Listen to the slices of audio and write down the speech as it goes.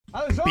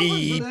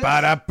Beep,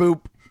 bada,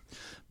 boop.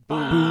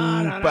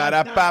 Boop,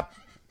 bada, bop.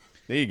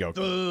 There you go.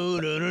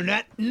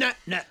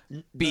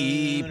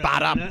 Beep,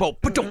 bada,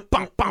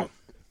 boop.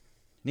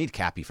 Need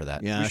Cappy for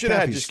that. Yeah, We should have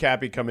had just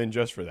Cappy come in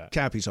just for that.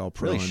 Cappy's all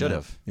pro. Really in should that.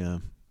 have. Yeah.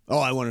 Oh,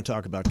 I want to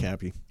talk about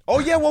Cappy. Oh,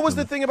 yeah. What was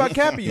the thing about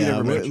Cappy you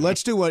never mentioned?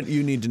 Let's do what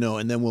you need to know,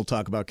 and then we'll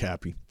talk about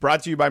Cappy.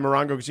 Brought to you by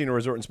Morongo Casino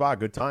Resort and Spa.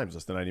 Good times.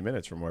 Less than 90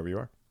 minutes from wherever you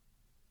are.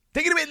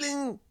 Take it a bit.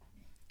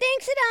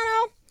 Thanks,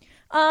 Sedano.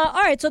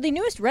 All right, so the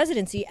newest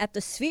residency at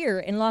the Sphere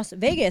in Las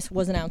Vegas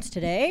was announced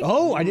today.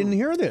 Oh, I didn't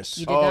hear this.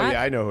 You did not?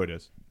 Yeah, I know who it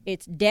is.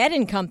 It's Dead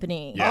 &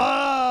 Company. Yeah.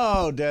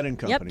 Oh, Dead &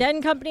 Company. Yep,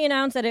 Dead & Company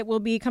announced that it will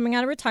be coming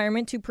out of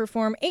retirement to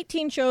perform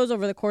 18 shows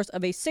over the course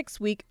of a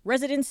 6-week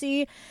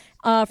residency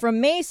from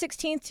May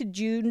 16th to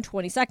June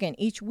 22nd.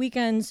 Each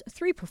weekend's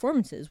 3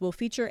 performances will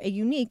feature a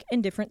unique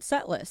and different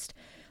set list.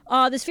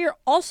 The Sphere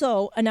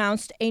also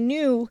announced a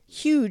new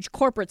huge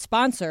corporate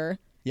sponsor,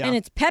 and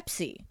it's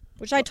Pepsi,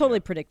 which I totally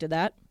predicted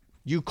that.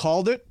 You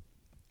called it?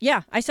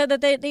 Yeah, I said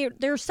that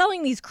they're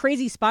selling these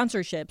crazy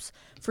sponsorships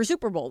for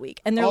Super Bowl week,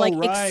 and they're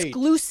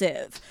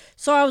exclusive.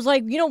 So I was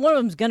like, one of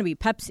them's going to be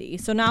Pepsi.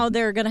 So now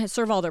they're going to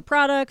serve all their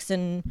products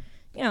and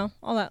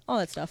all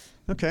that stuff.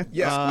 Okay.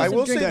 Yes, I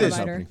will say this: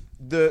 provider.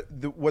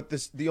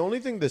 the only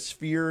thing the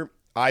Sphere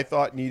I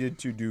thought needed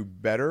to do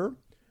better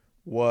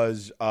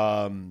was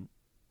the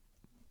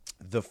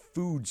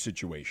food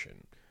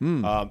situation.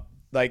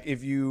 Like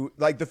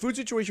the food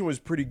situation was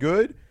pretty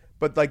good.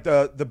 But like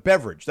the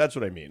beverage, that's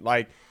what I mean.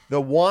 Like the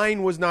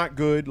wine was not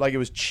good. Like it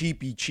was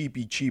cheap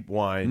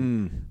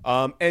wine.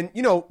 And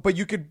but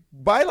you could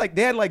buy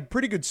they had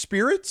pretty good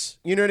spirits.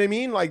 You know what I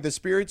mean? Like the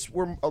spirits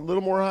were a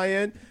little more high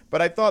end.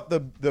 But I thought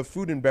the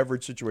food and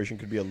beverage situation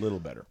could be a little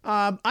better.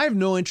 I have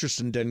no interest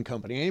in Dead &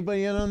 Company.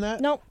 Anybody in on that?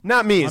 Nope.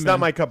 Not me. It's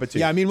not my cup of tea.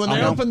 Yeah, I mean when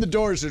they open the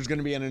doors, there's going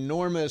to be an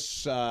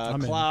enormous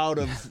cloud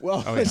of.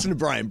 Well, listen to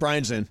Brian.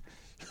 Brian's in.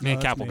 Me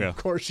and Cap will go. Of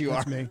course you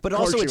are. But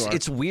also,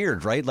 it's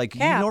weird, right? Like, you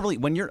normally,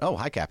 when you're... Oh,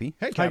 hi, Cappy.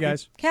 Hey, Cappy. Hi,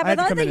 guys. Cap, I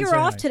thought that you were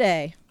off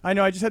today. I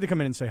know. I just had to come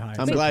in and say hi.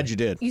 I'm glad you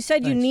did. You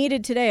said you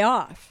needed today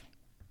off.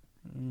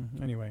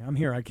 Anyway, I'm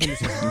here. I came to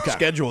say hi.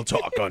 Schedule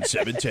talk on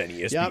 710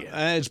 ESPN.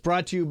 Yeah, it's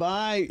brought to you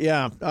by...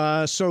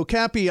 so,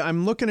 Cappy,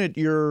 I'm looking at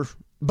your...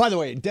 By the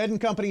way, Dead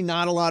 & Company,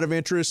 not a lot of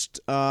interest.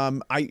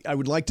 I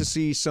would like to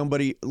see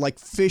somebody... Like,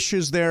 Fish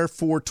is there,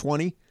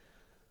 420.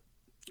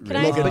 Look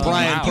at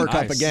Brian perk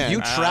up again. You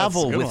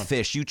travel with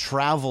Fish. You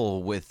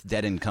travel with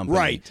Dead & Company.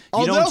 Right.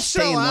 You don't they'll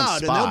stay sell in one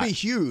out, spot. and they'll be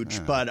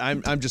huge, but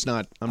I'm just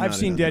not... I've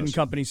seen Dead &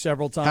 Company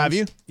several times. Have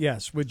you?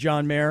 Yes, with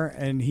John Mayer,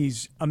 and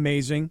he's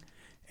amazing.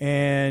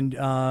 And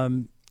are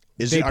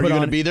you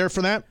going to be there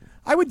for that?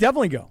 I would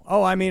definitely go.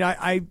 Oh, I mean,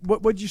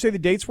 what did you say the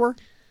dates were?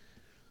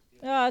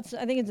 I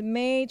think it's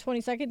May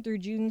 22nd through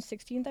June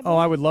 16th.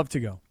 I would love to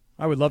go.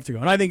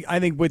 And I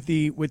think with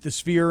the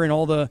Sphere and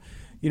all the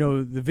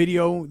the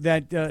video,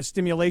 that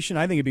stimulation,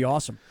 I think it'd be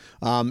awesome.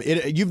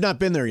 You've not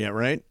been there yet,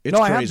 right? It's no,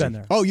 crazy. I have been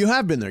there. Oh, you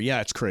have been there.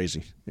 Yeah, it's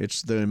crazy.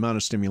 It's the amount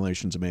of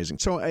stimulation's amazing.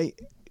 So,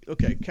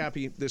 okay,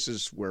 Cappy, this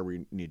is where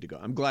we need to go.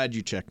 I'm glad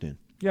you checked in.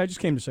 Yeah, I just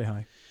came to say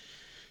hi.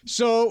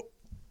 So,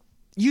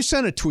 you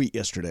sent a tweet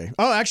yesterday.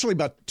 Oh, actually,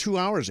 about 2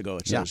 hours ago,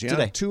 it says. Yeah,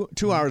 today.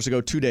 Two hours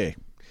ago today.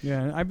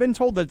 Yeah, I've been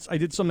told that I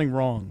did something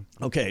wrong.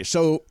 Okay,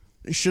 so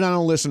should I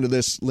not listen to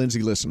this?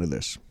 Lindsay, listen to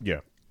this. Yeah.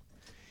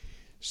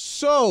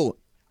 So,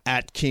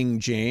 at King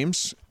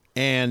James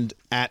and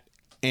at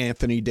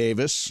Anthony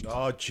Davis.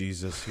 Oh,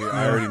 Jesus.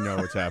 I already know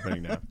what's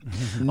happening now.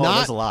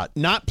 That's a lot.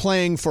 Not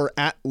playing for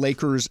at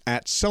Lakers,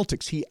 at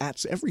Celtics. He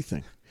ats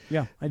everything.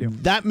 Yeah, I do.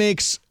 That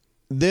makes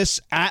this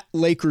at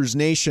Lakers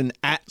Nation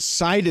at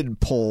cited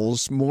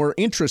polls more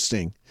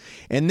interesting.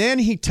 And then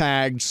he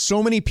tagged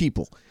so many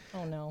people.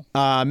 Oh, no.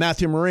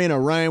 Matthew Moreno,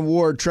 Ryan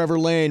Ward, Trevor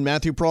Lane,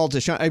 Matthew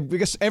Peralta, I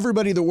guess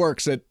everybody that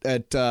works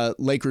at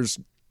Lakers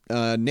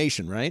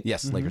Nation, right?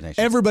 Yes, Lakers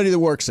Nation. Everybody that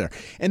works there.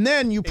 And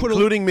then you put...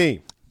 Including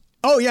me.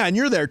 Oh, yeah, and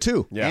you're there,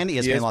 too. Yeah. And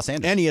ESPN Los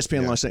Angeles. And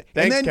ESPN Los Angeles.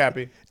 Thanks,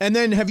 Cappy. And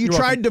then have you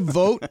tried to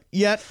vote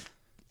yet,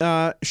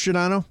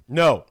 Sedano?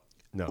 No.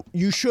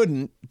 You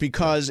shouldn't,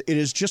 because it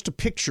is just a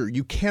picture.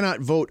 You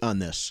cannot vote on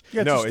this.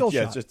 Yeah, it's a still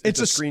shot. It's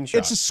a screenshot.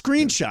 It's a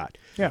screenshot.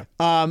 Yeah.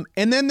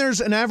 And then there's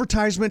an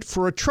advertisement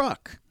for a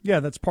truck. Yeah,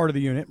 that's part of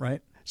the unit,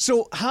 right?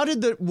 So how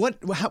did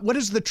what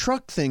is the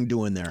truck thing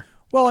doing there?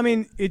 Well, I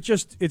mean,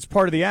 it's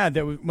part of the ad.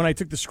 When I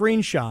took the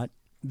screenshot,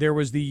 there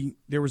was the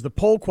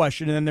poll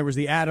question, and then there was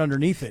the ad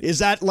underneath it. Is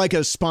that like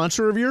a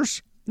sponsor of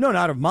yours? No,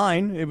 not of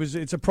mine.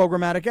 It's a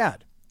programmatic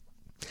ad.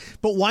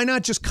 But why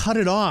not just cut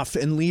it off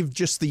and leave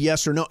just the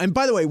yes or no? And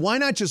by the way, why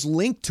not just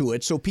link to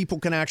it so people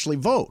can actually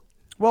vote?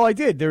 Well, I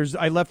did.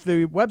 I left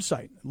the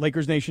website,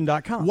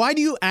 LakersNation.com. Why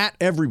do you at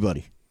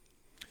everybody?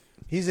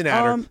 He's an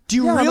adder. Do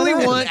you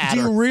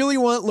really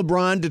want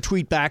LeBron to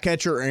tweet back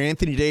at you or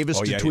Anthony Davis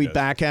to tweet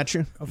back at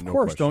you? Of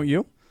course, don't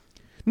you?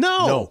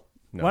 No.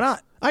 Why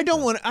not? I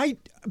don't want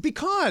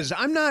because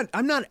I'm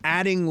not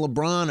adding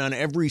LeBron on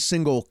every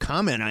single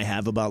comment I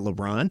have about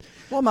LeBron.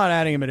 Well, I'm not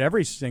adding him at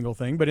every single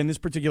thing, but in this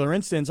particular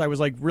instance, I was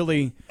like,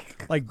 really,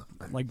 like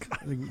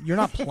you're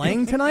not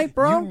playing tonight,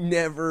 bro? You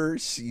never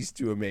cease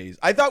to amaze.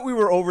 I thought we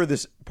were over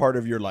this part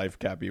of your life,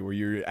 Cappy, where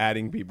you're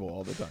adding people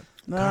all the time.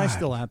 No, I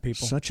still add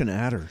people. Such an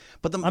adder.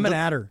 But I'm an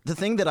adder. The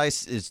thing that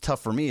is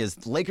tough for me is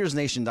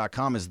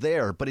LakersNation.com is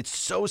there, but it's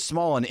so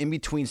small and in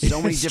between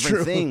so many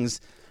different things.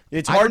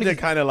 It's hard to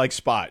kind of like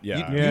spot. You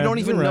don't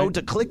even know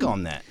to click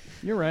on that.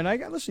 You're right.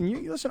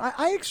 Listen.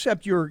 I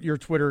accept your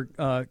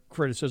Twitter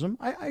criticism.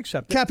 I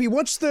accept it. Cappy,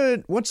 what's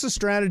the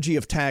strategy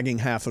of tagging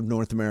half of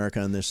North America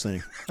on this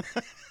thing?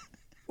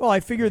 Well, I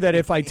figure that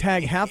if I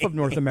tag half of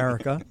North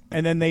America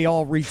and then they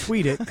all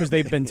retweet it because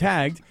they've been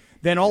tagged,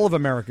 then all of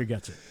America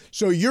gets it.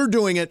 So you're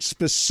doing it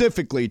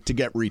specifically to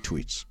get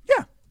retweets?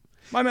 Yeah.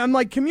 I'm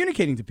like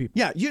communicating to people.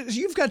 Yeah,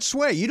 you've got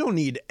sway. You don't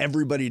need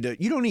everybody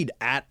you don't need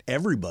at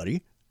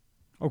everybody.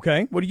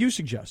 Okay, what do you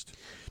suggest?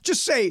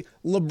 Just say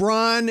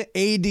LeBron,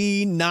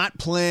 AD, not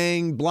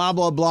playing, blah,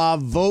 blah, blah,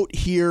 vote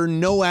here,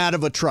 no ad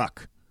of a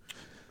truck.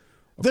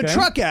 The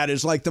truck ad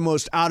is like the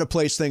most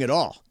out-of-place thing at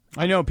all.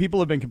 I know,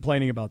 people have been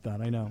complaining about that,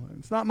 I know.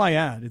 It's not my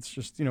ad, it's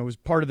just, it was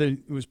part of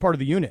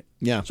the unit.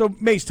 Yeah. So,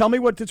 Mace, tell me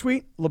what to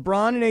tweet.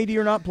 LeBron and AD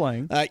are not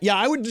playing. Yeah,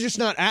 I would just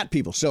not at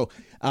people. So,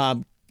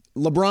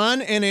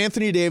 LeBron and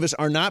Anthony Davis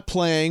are not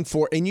playing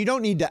and you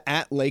don't need to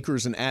at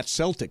Lakers and at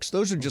Celtics.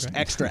 Those are just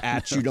extra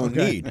ats you don't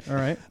need. All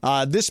right.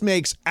 This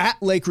makes at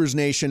Lakers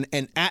Nation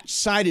and at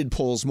sided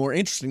polls more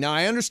interesting. Now,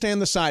 I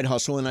understand the side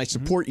hustle, and I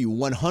support you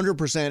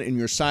 100% in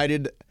your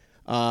sided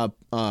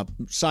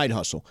side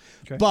hustle.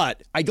 Okay.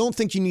 But I don't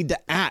think you need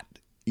to at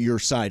your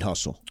side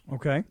hustle.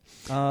 Okay.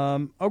 Okay.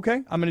 I'm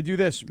going to do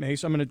this,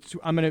 Mace.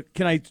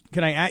 Can I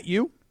at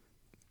you?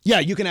 Yeah,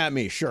 you can at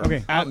me, sure.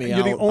 Okay, at me.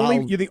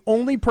 You're the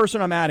only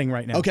person I'm adding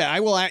right now. Okay, I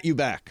will at you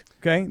back.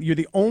 Okay, you're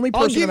the only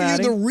person I'm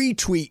adding. I'll give you the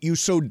retweet you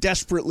so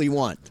desperately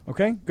want.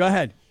 Okay, go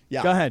ahead.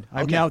 Yeah. Go ahead.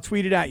 I've now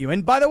tweeted at you.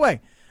 And by the way,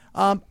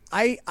 I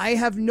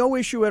have no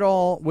issue at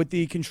all with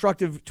the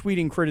constructive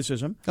tweeting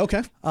criticism.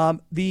 Okay.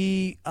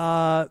 The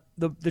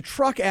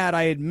truck ad,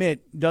 I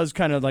admit, does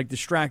kind of like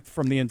distract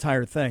from the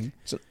entire thing.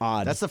 It's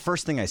odd. That's the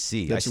first thing I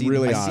see. That's I see,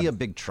 really I odd. see a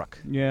big truck.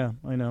 Yeah,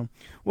 I know.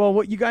 Well,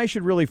 what you guys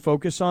should really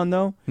focus on,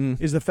 though,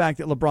 is the fact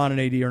that LeBron and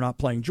AD are not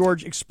playing.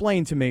 George,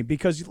 explain to me,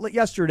 because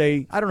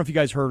yesterday, I don't know if you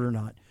guys heard or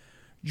not,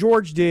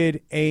 George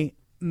did a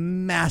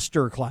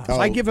master class.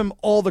 I give him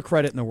all the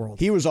credit in the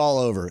world. He was all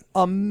over it.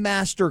 A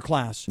master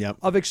class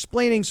of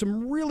explaining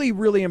some really,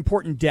 really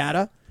important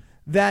data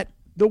that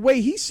the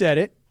way he said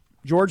it,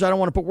 George, I don't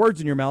want to put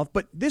words in your mouth,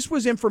 but this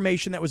was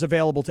information that was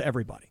available to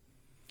everybody.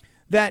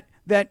 That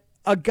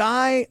a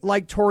guy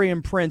like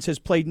Taurean Prince has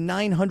played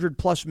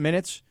 900-plus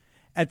minutes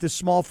at the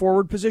small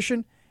forward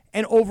position,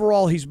 and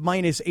overall he's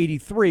minus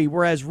 83,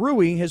 whereas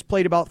Rui has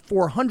played about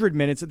 400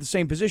 minutes at the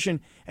same position,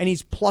 and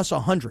he's plus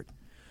 100.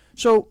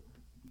 So,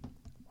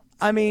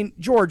 I mean,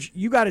 George,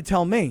 you got to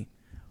tell me,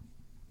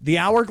 the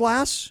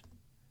hourglass,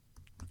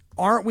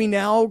 aren't we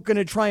now going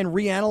to try and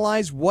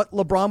reanalyze what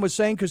LeBron was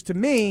saying? Because to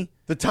me,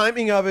 the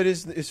timing of it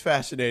is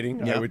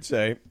fascinating, I would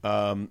say.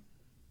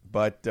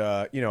 But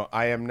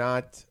I am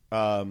not.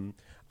 I'm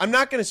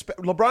not going to.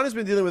 LeBron has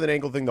been dealing with an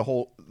ankle thing the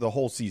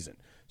whole season,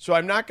 so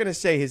I'm not going to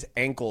say his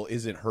ankle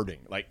isn't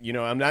hurting.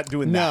 I'm not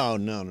doing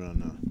that.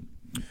 No.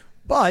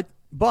 But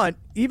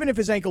even if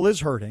his ankle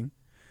is hurting,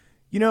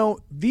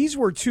 these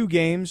were two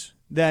games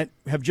that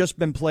have just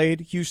been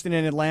played, Houston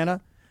and Atlanta,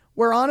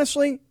 where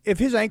honestly, if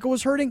his ankle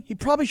was hurting, he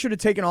probably should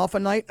have taken off a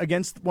night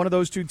against one of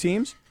those two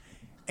teams.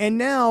 And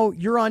now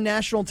you're on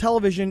national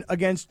television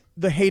against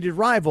the hated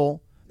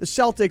rival, the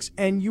Celtics,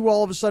 and you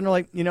all of a sudden are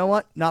like, you know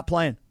what? Not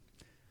playing.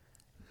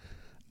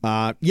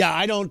 I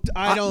don't.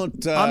 I'm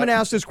going to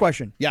ask this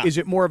question. Yeah. Is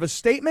it more of a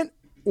statement,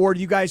 or do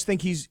you guys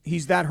think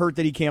he's that hurt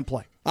that he can't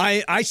play?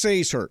 I say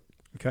he's hurt.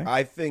 Okay.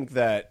 I think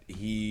that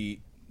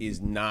he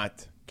is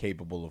not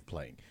capable of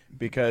playing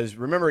because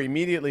remember,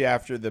 immediately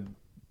after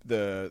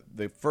the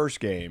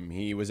first game,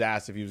 he was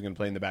asked if he was going to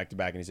play in the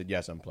back-to-back, and he said,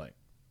 yes, I'm playing.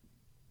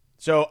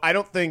 So I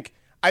think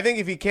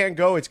if he can't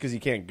go, it's because he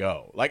can't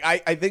go.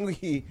 I think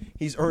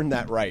he's earned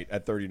that right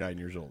at 39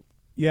 years old.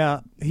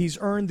 Yeah, he's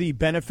earned the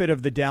benefit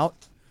of the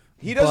doubt.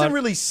 He doesn't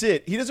really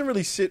sit. He doesn't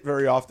really sit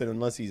very often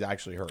unless he's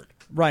actually hurt.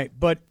 Right,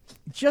 but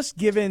just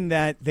given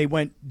that they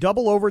went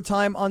double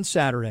overtime on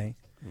Saturday,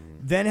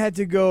 then had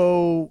to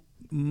go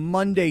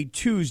Monday,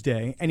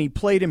 Tuesday, and he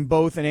played in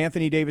both, and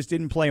Anthony Davis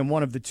didn't play in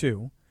one of the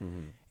two.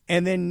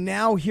 And then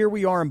now here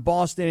we are in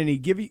Boston, and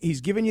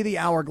he's giving you the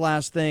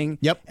hourglass thing.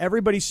 Yep.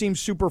 Everybody seems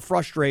super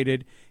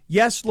frustrated.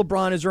 Yes,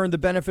 LeBron has earned the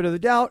benefit of the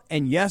doubt,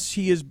 and yes,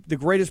 he is the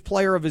greatest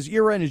player of his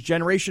era and his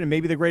generation and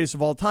maybe the greatest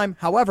of all time.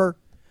 However,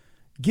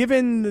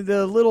 given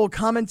the little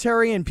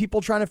commentary and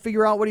people trying to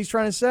figure out what he's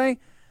trying to say,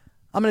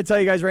 I'm going to tell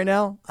you guys right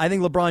now, I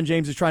think LeBron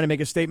James is trying to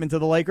make a statement to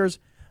the Lakers.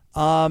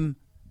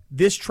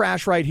 This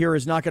trash right here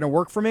is not going to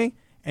work for me.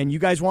 And you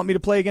guys want me to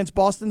play against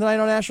Boston tonight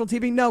on national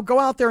TV? No, go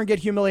out there and get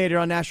humiliated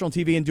on national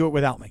TV and do it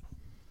without me.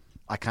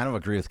 I kind of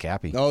agree with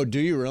Cappy. Oh, do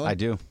you really? I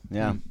do.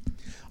 Yeah.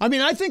 I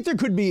mean, I think there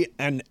could be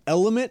an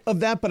element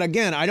of that, but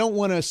again, I don't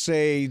want to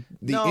say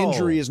the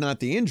injury is not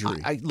the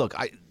injury. Look,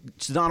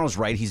 Sedano's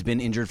right. He's been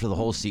injured for the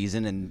whole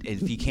season, and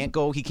if he can't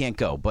go, he can't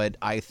go. But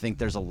I think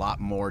there's a lot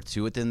more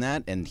to it than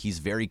that, and he's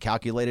very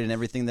calculated in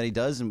everything that he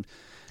does. And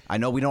I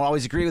know we don't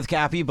always agree with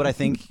Cappy, but I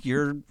think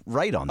you're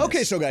right on this.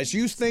 Okay, so guys,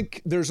 you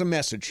think there's a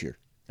message here?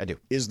 I do.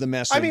 Is the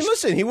message? I mean,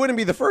 listen, he wouldn't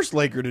be the first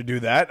Laker to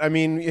do that. I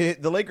mean,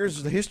 the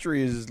Lakers'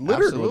 history is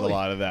littered with a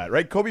lot of that,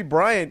 right? Kobe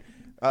Bryant,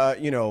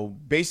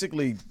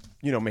 basically,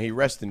 may he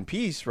rest in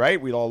peace,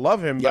 right? We all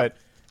love him, but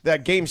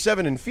that Game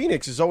 7 in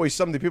Phoenix is always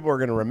something people are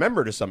going to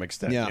remember to some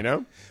extent,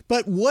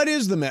 But what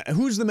is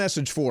who's the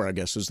message for, I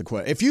guess, is the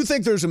question. If you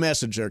think there's a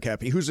message there,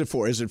 Cappy, who's it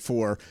for? Is it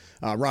for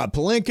Rob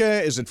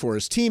Pelinka? Is it for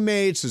his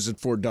teammates? Is it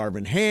for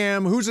Darvin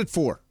Ham? Who's it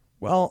for?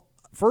 Well,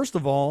 first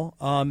of all,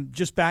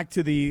 just back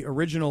to the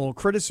original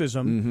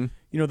criticism,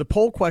 the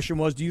poll question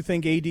was, do you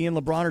think AD and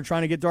LeBron are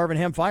trying to get Darvin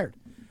Ham fired?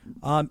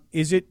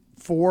 Is it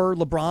for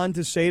LeBron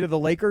to say to the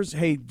Lakers,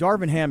 hey,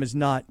 Darvin Ham is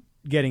not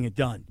getting it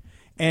done?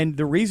 And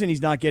the reason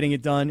he's not getting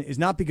it done is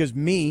not because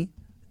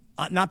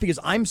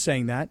I'm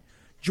saying that.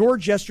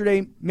 George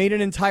yesterday made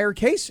an entire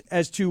case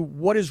as to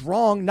what is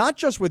wrong, not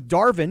just with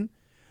Darvin,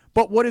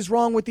 but what is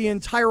wrong with the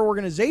entire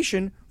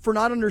organization for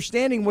not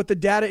understanding what the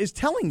data is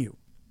telling you.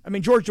 I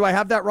mean, George, do I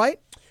have that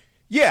right?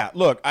 Yeah,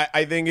 look,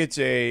 I think it's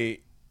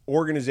a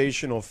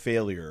organizational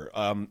failure.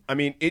 I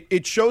mean,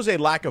 it shows a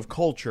lack of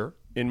culture,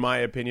 in my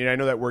opinion. I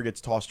know that word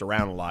gets tossed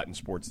around a lot in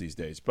sports these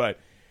days, but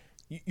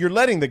you're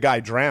letting the guy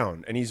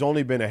drown, and he's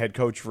only been a head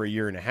coach for a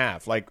year and a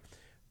half. Like,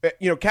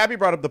 Cappy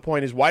brought up the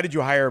point is, why did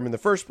you hire him in the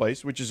first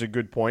place, which is a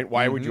good point.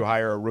 Why would you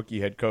hire a rookie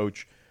head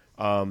coach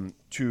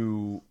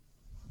to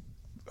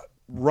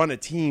run a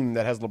team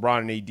that has LeBron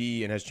and AD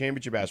and has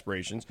championship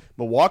aspirations?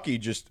 Milwaukee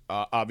just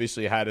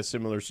obviously had a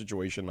similar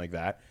situation like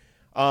that.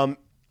 And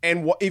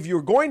if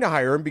you're going to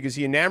hire him because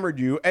he enamored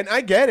you, and I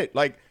get it,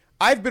 like,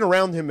 I've been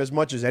around him as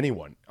much as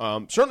anyone,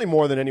 certainly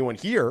more than anyone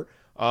here.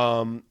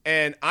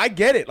 And I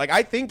get it. Like,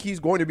 I think he's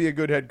going to be a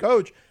good head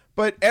coach,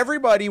 but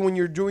everybody, when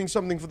you're doing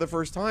something for the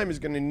first time, is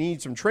going to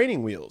need some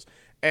training wheels.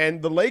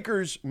 And the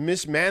Lakers'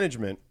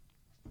 mismanagement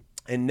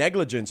and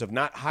negligence of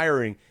not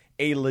hiring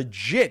a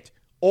legit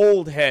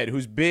old head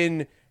who's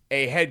been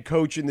a head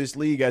coach in this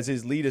league as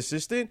his lead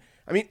assistant.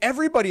 I mean,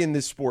 everybody in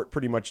this sport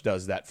pretty much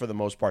does that for the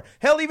most part.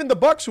 Hell, even the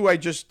Bucks, who I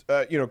just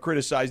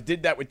criticized,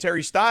 did that with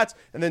Terry Stotts,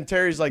 and then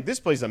Terry's like, "This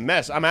place is a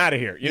mess. I'm out of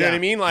here." You know what I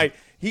mean? Like,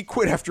 he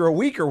quit after a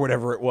week or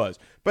whatever it was.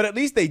 But at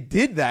least they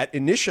did that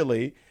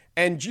initially.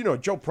 And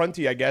Joe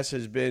Prunty, I guess,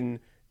 has been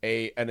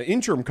an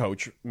interim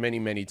coach many,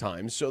 many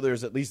times. So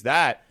there's at least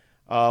that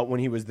when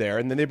he was there.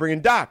 And then they bring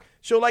in Doc.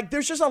 So, like,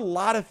 there's just a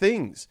lot of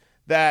things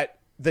that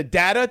the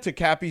data, to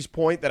Cappy's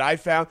point, that I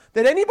found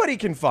that anybody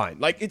can find.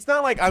 Like, it's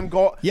not like I'm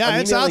going. Yeah,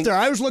 it's out there.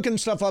 I was looking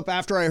stuff up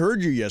after I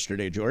heard you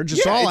yesterday, George.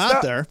 It's all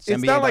out there.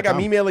 It's not like I'm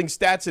emailing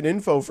stats and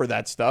info for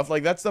that stuff.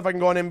 Like, that stuff I can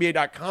go on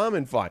NBA.com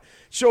and find.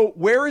 So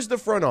where is the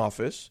front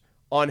office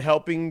on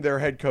helping their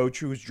head coach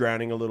who's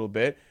drowning a little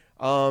bit?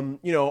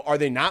 Are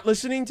they not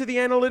listening to the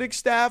analytics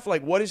staff?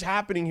 Like, what is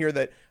happening here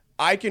that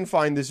I can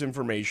find this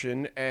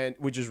information, and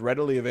which is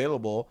readily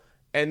available,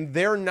 and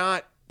they're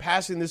not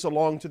passing this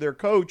along to their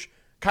coach?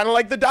 Kind of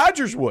like the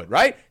Dodgers would,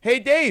 right? Hey,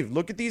 Dave,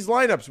 look at these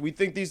lineups. We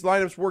think these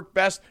lineups work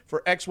best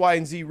for X, Y,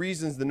 and Z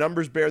reasons. The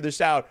numbers bear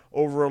this out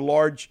over a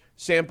large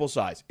sample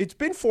size. It's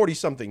been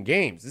 40-something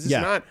games. This is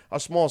not a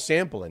small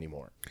sample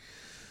anymore.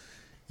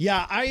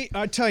 Yeah,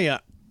 I tell you,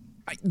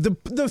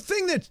 the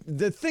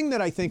thing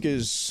that I think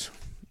is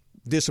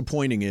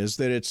disappointing is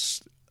that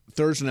it's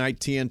Thursday night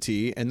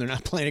TNT and they're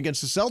not playing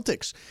against the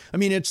Celtics. I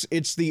mean,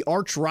 it's the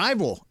arch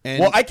rival.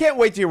 And I can't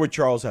wait to hear what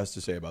Charles has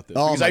to say about this,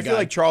 because I feel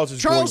like Charles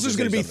is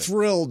going to be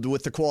thrilled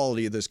with the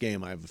quality of this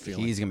game. I have a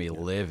feeling he's going to be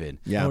livid.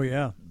 Yeah. Oh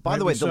yeah. By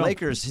the way, the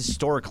Lakers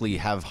historically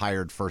have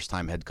hired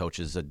first-time head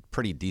coaches a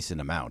pretty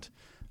decent amount.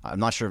 I'm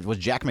not sure. Was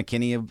Jack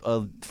McKinney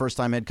a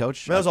first-time head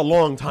coach? That was a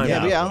long time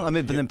ago. Yeah. I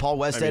mean, but then Paul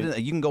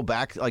Westhead, you can go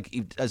back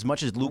like as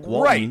much as Luke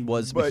Walton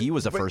was, but he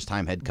was a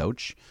first-time head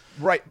coach.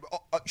 Right.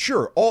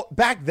 Sure.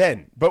 Back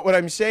then. But what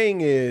I'm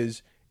saying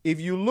is, if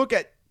you look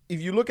at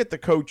the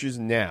coaches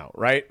now,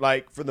 right?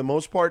 Like, for the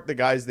most part, the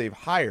guys they've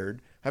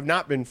hired have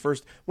not been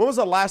first. When was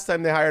the last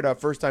time they hired a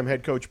first-time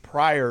head coach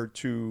prior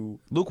to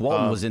Luke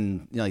Walton? Was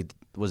in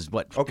was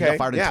what? Okay,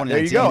 fired in 2019.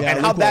 There you go. Yeah,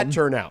 and how'd that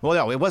turn out? Well,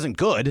 no, it wasn't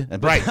good,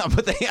 right?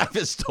 But they have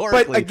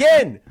historically.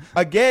 But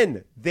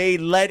again, they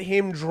let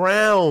him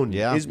drown.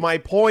 Yeah. Is my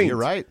point. You're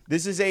right.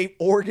 This is a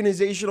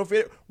organizational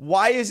failure.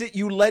 Why is it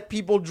you let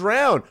people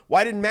drown?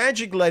 Why did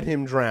Magic let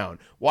him drown?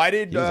 Why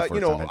did I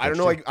don't know? I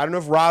don't know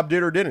if Rob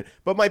did or didn't.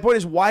 But my point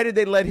is, why did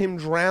they let him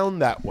drown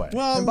that way?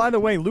 Well, and by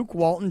the way, Luke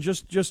Walton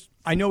just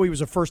I know he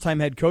was a first-time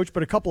head coach,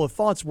 but a couple of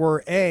thoughts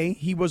were, A,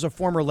 he was a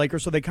former Laker,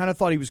 so they kind of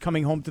thought he was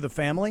coming home to the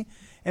family.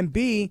 And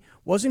B,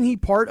 wasn't he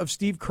part of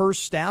Steve Kerr's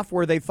staff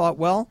where they thought,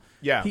 well,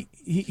 Yeah. he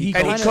And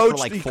kind he of coached,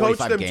 like he coached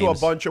 45 them to a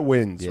games. bunch of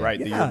wins, right,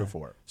 the year Yeah.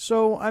 before.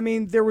 So, I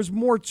mean, there was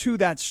more to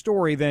that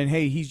story than,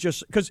 hey, he's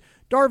just – because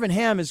Darvin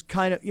Ham is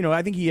kind of –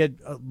 I think he had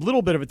a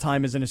little bit of a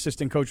time as an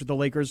assistant coach with the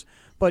Lakers,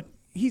 but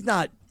he's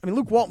not – I mean,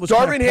 Luke Walton was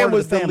kind of Darvin part Ham of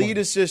was the family. lead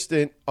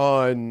assistant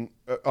on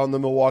the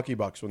Milwaukee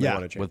Bucks when they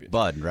won a championship. With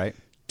Bud, right?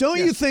 Don't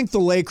you think the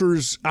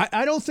Lakers –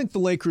 I don't think the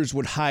Lakers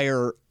would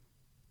hire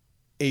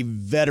a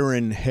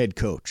veteran head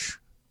coach.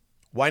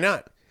 Why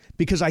not?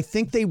 Because I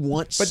think they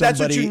want But somebody. that's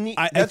what you need-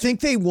 I think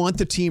they want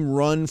the team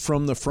run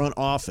from the front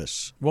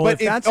office. Well,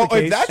 But if that's the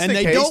case – that's And the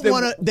they case, don't then-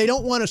 want to. They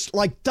don't want to.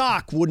 Like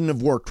Doc wouldn't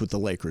have worked with the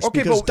Lakers Okay,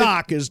 because but if-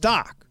 Doc is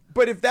Doc.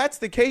 But if that's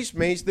the case,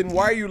 Mace, then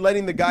why are you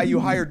letting the guy you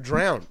hired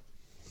drown?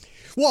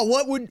 Well,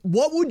 what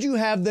would you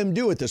have them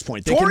do at this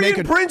point? They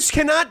Torian Prince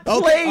cannot Okay,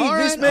 play all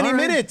this right, many all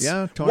right. minutes.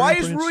 Yeah, Torian why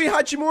is Prince. Rui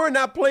Hachimura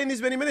not playing these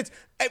many minutes?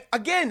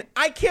 Again,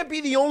 I can't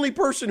be the only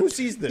person who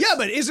sees this. Yeah,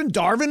 but isn't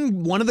Darvin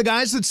one of the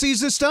guys that sees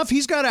this stuff?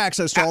 He's got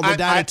access to all the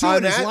data too, on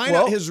and his that- lineup,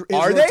 well, his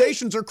are they?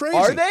 rotations are crazy.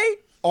 Are they?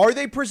 Are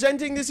they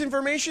presenting this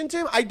information to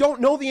him? I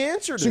don't know the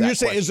answer to So that you're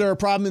saying, question. is there a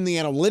problem in the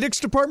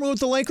analytics department with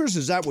the Lakers?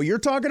 Is that what you're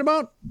talking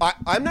about?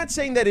 I'm not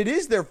saying that it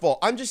is their fault.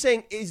 I'm just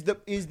saying is the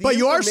But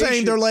you are saying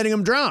information- they're letting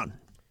him drown.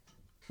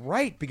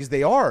 right, because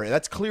they are.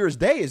 That's clear as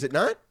day, is it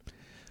not?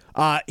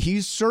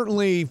 He's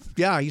certainly,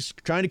 he's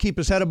trying to keep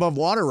his head above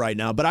water right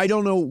now. But I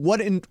don't know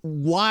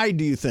why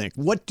do you think?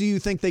 What do you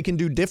think they can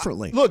do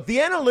differently? Look, the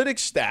analytics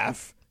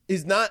staff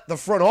is not the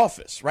front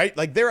office, right?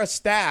 Like they're a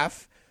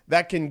staff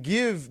that can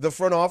give the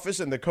front office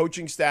and the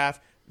coaching staff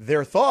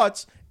their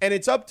thoughts, and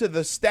it's up to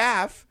the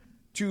staff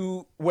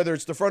to, whether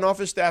it's the front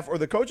office staff or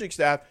the coaching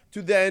staff,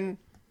 to then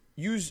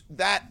use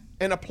that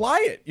and apply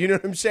it. You know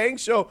what I'm saying?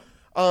 So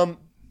I'm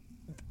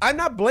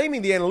not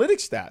blaming the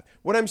analytics staff.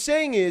 What I'm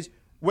saying is,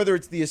 whether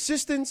it's the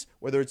assistants,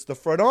 whether it's the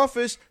front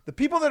office, the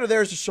people that are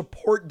there to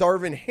support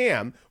Darvin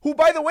Ham, who,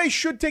 by the way,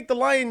 should take the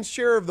lion's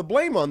share of the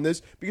blame on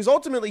this, because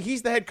ultimately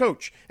he's the head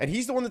coach, and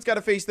he's the one that's got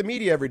to face the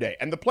media every day,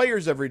 and the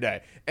players every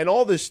day, and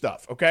all this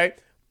stuff, okay?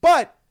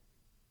 But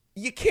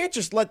you can't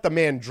just let the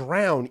man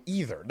drown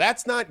either.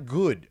 That's not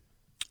good.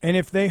 And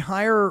if they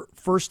hire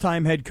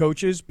first-time head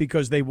coaches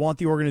because they want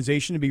the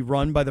organization to be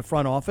run by the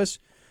front office,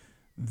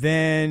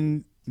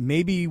 then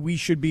maybe we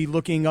should be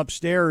looking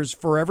upstairs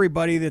for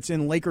everybody that's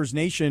in Lakers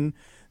Nation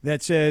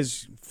that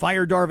says,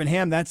 fire Darvin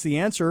Ham, that's the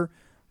answer.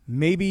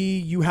 Maybe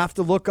you have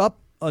to look up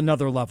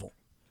another level.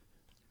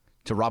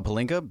 To Rob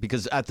Pelinka?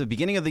 Because at the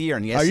beginning of the year,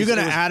 and yes, Are you going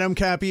to add him,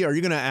 Cappy? Are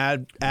you going to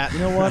add? You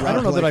know what? I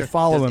don't know that I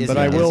follow him, Is but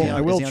he- I is will. he on-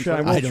 I will is he on try.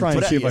 I Twitter? will try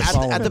and But see if I at,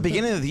 follow at him. the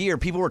beginning of the year,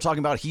 people were talking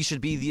about he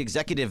should be the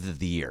executive of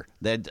the year.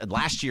 That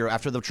last year,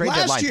 after the trade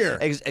Last deadline, year.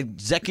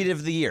 executive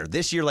of the year.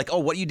 This year, like, oh,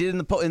 what you did in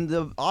the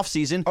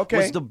offseason Okay.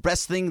 was the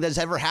best thing that's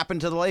ever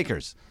happened to the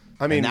Lakers.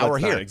 I mean, and now we're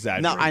let's not here.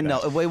 exaggerate No, I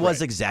know that. it was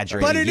Right.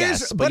 exaggerated. But it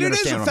yes, is. but But you it is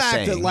understand a what I'm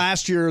fact that saying.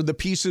 last year the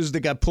pieces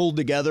that got pulled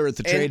together at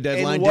the trade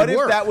deadline and what did if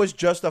work. that was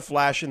just a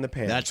flash in the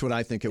pan? That's what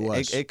I think it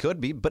was. It could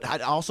be,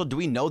 but also, do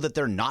we know that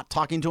they're not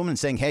talking to him and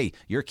saying, "Hey,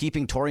 you're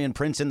keeping Torian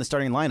Prince in the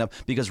starting lineup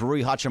because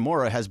Rui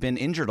Hachimura has been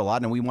injured a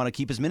lot, and we want to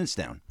keep his minutes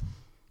down."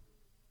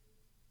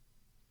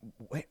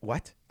 Wait,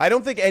 what? I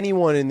don't think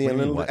anyone in the What do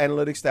you mean, what?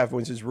 analytics staff,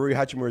 when says Rui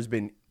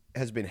Hachimura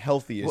has been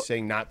healthy, is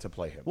saying not to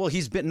play him. Well,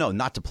 he's been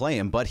not to play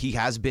him, but he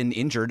has been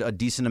injured a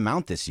decent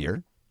amount this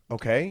year.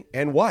 Okay,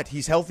 and what?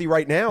 He's healthy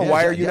right now. Yeah,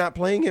 Why yeah, are you yeah. not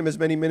playing him as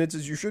many minutes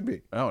as you should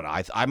be? Oh,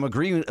 no, I'm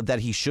agreeing that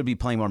he should be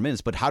playing more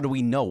minutes, but how do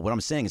we know? What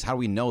I'm saying is, how do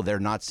we know they're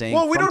not saying?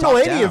 Well, we from don't know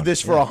top any down? of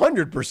this for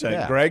 100%,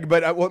 Yeah. Greg.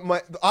 But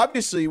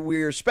obviously,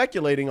 we're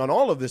speculating on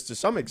all of this to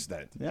some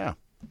extent. Yeah.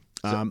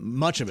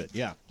 Much of it.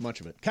 Yeah,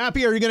 much of it.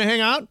 Cappy, are you going to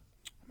hang out?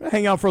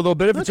 Hang out for a little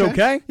bit if it's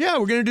okay. Yeah,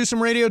 we're going to do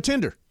some radio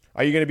Tinder.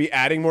 Are you going to be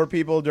adding more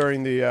people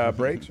during the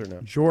breaks or no?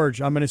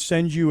 George, I'm going to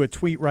send you a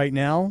tweet right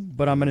now,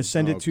 but I'm going to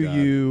send it to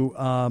you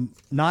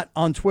not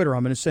on Twitter.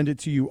 I'm going to send it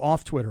to you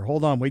off Twitter.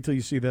 Hold on. Wait till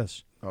you see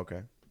this.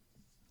 Okay,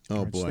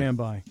 Oh, boy. Stand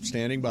by.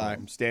 Standing by.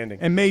 I'm standing.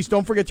 And Mace,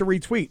 don't forget to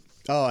retweet.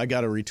 Oh, I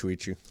got to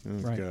retweet you. Oh,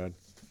 Right. God.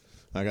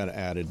 I got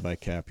added by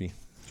Cappy.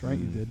 That's right,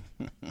 you did.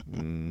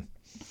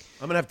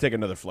 I'm going to have to take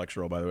another flex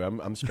roll, by the way. I'm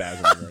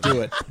spazzing right now. Do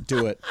it.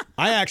 Do it.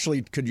 I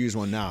actually could use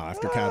one now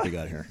after Cappy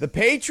got here. The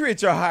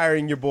Patriots are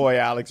hiring your boy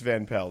Alex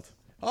Van Pelt.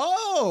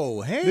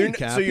 Oh, hey,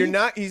 Cappy.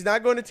 So he's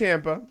not going to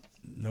Tampa.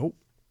 Nope.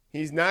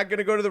 He's not going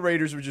to go to the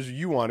Raiders, which is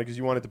you wanted because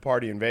you wanted to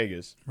party in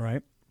Vegas.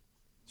 Right.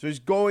 So he's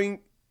going.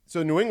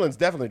 So New England's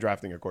definitely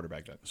drafting a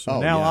quarterback then. So Oh,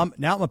 now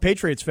yeah. I'm a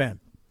Patriots fan.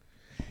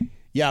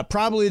 Yeah,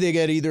 probably they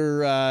get either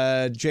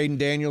Jaden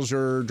Daniels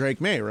or Drake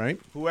May, right?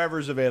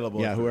 Whoever's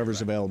available. Yeah,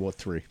 whoever's available at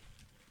 3.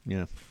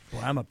 Yeah.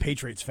 Well, I'm a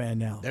Patriots fan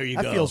now. There you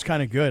that go. That feels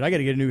kind of good. I got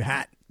to get a new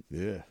hat.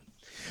 Yeah.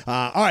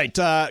 All right.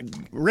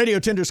 Radio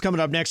Tinder's coming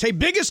up next. Hey,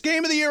 biggest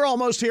game of the year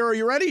almost here. Are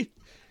you ready?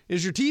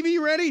 Is your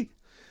TV ready?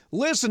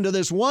 Listen to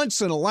this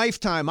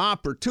once-in-a-lifetime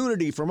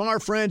opportunity from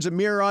our friends at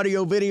Mirror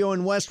Audio Video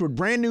in Westwood.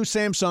 Brand new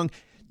Samsung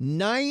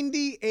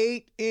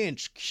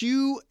 98-inch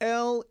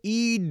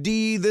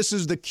QLED. This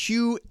is the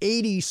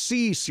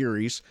Q80C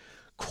series.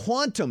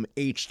 Quantum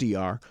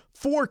HDR.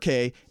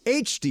 4K,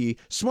 HD,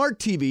 smart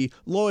TV,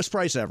 lowest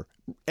price ever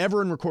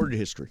in recorded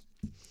history.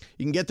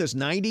 You can get this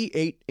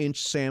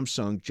 98-inch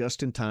Samsung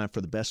just in time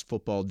for the best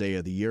football day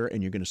of the year,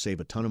 and you're going to save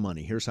a ton of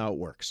money. Here's how it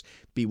works.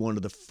 Be one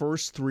of the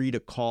first 3 to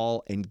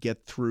call and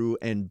get through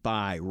and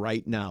buy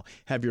right now.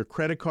 Have your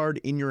credit card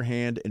in your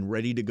hand and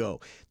ready to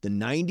go. The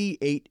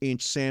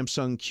 98-inch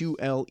Samsung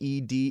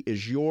QLED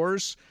is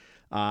yours.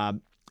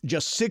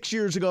 Just 6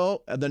 years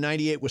ago, the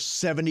 98 was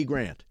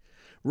 $70,000.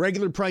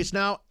 Regular price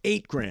now,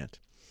 $8,000.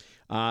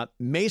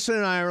 Mason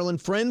and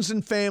Ireland, friends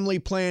and family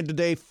plan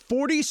today,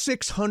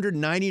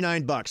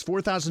 $4,699,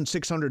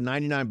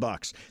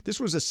 $4,699. This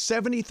was a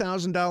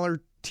 $70,000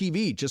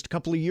 TV just a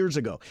couple of years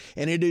ago,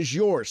 and it is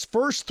yours.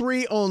 First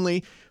 3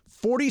 only,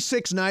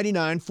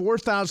 $4,699,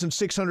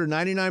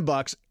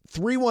 $4,699,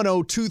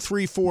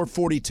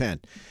 310-234-4010.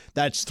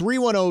 That's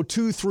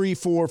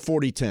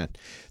 310-234-4010.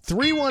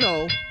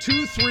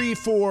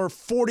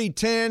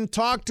 310-234-4010.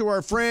 Talk to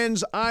our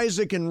friends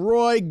Isaac and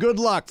Roy. Good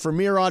luck for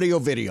Mere Audio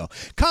Video.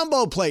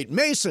 Combo Plate,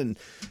 Mason,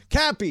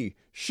 Cappy,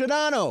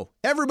 Sedano.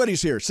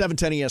 Everybody's here.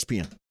 710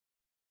 ESPN.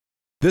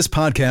 This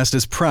podcast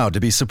is proud to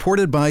be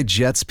supported by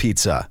Jets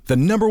Pizza, the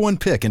 #1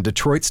 pick in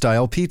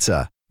Detroit-style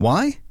pizza.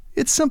 Why?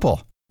 It's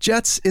simple.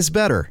 Jets is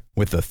better.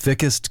 With the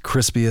thickest,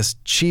 crispiest,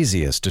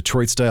 cheesiest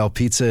Detroit-style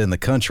pizza in the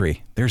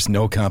country, there's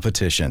no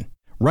competition.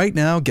 Right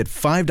now, get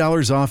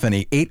 $5 off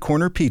any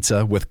 8-corner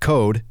pizza with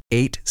code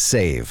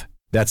 8SAVE.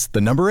 That's the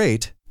number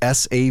 8,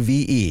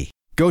 SAVE.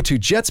 Go to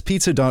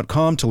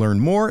jetspizza.com to learn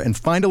more and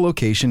find a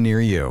location near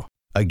you.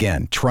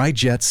 Again, try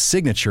Jet's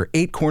signature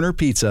 8-corner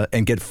pizza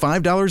and get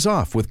 $5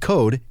 off with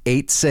code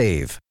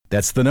 8SAVE.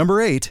 That's the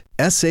number 8,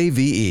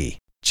 SAVE.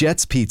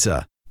 Jet's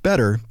Pizza.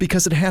 Better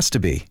because it has to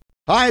be.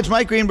 Hi, it's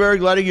Mike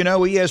Greenberg letting you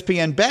know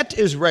ESPN Bet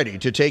is ready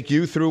to take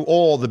you through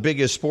all the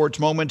biggest sports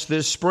moments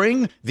this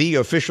spring. The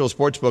official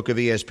sportsbook of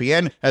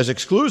ESPN has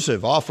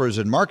exclusive offers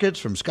and markets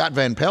from Scott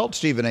Van Pelt,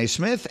 Stephen A.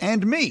 Smith,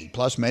 and me,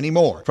 plus many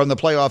more. From the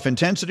playoff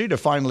intensity to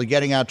finally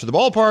getting out to the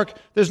ballpark,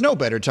 there's no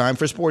better time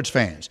for sports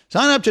fans.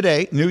 Sign up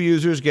today. New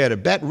users get a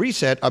bet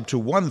reset up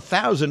to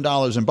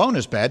 $1,000 in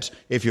bonus bets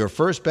if your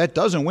first bet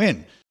doesn't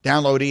win.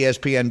 Download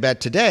ESPN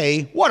Bet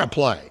today. What a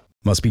play.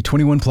 Must be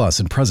 21 plus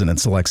and present in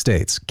select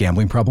states.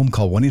 Gambling problem?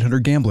 Call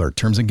 1-800-GAMBLER.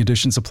 Terms and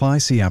conditions apply.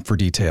 See app for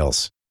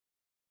details.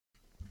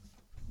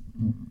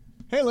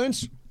 Hey,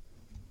 Linz.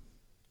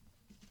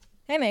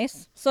 Hey,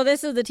 Mace. So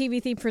this is the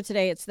TV theme for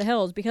today. It's The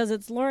Hills because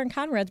it's Lauren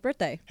Conrad's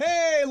birthday.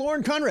 Hey,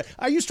 Lauren Conrad.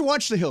 I used to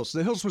watch The Hills.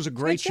 The Hills was a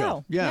great Good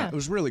show. Yeah, Yeah. it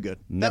was really good.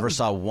 Never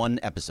saw one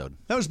episode.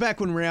 That was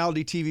back when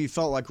reality TV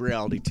felt like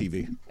reality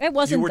TV. It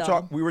wasn't,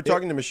 We were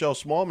talking to Michelle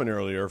Smallman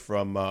earlier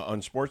from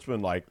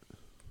Unsportsmanlike,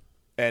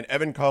 and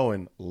Evan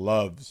Cohen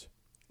loves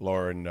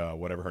Lauren,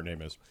 whatever her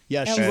name is.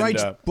 Yeah, she And,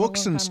 writes books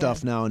Lauren and stuff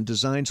Conrad. now and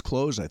designs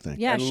clothes, I think.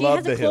 Yeah, I she love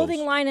has a The clothing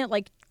Hills. line at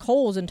like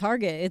Kohl's and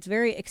Target. It's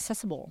very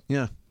accessible.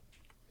 Yeah.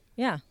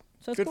 Yeah,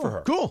 so it's Good cool. for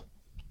her. Cool.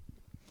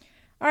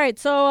 All right,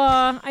 so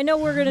I know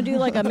we're going to do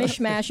like a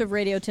mishmash of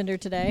Radio Tinder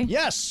today.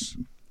 Yes.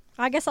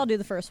 I guess I'll do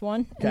the first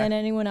one, Okay. and then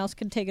anyone else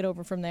can take it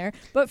over from there.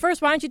 But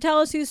first, why don't you tell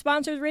us who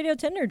sponsors Radio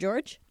Tinder,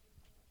 George?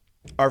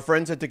 Our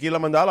friends at Tequila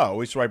Mandala.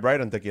 Always swipe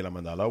right on Tequila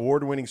Mandala.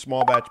 Award-winning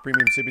small batch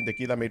premium sipping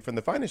tequila made from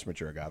the finest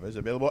mature agaves.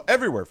 Available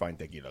everywhere fine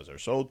tequilas are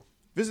sold.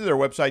 Visit their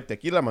website,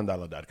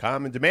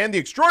 tequilamandala.com, and demand the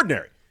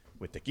extraordinary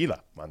with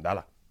Tequila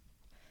Mandala.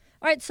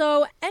 All right,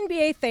 so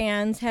NBA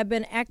fans have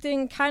been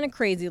acting kind of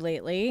crazy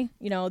lately.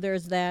 You know,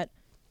 there's that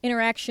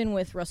interaction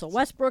with Russell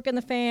Westbrook and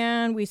the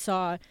fan. We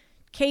saw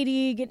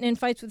Katie getting in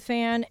fights with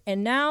fan.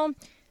 And now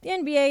the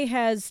NBA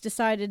has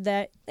decided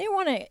that they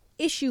want to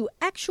issue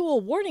actual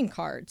warning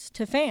cards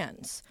to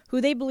fans who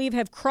they believe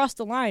have crossed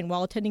the line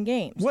while attending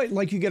games. What,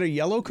 like you get a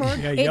yellow card?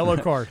 Yeah, yellow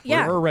card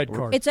Yeah. or a red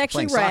card. It's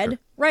actually Playing red.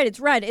 soccer. Right, it's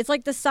red. It's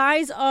like the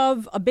size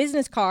of a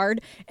business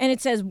card, and it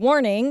says,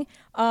 warning,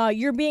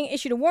 you're being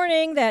issued a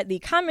warning that the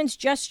comments,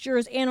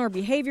 gestures, and or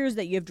behaviors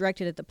that you have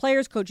directed at the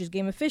players, coaches,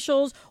 game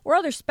officials, or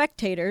other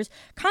spectators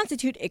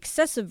constitute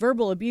excessive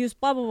verbal abuse,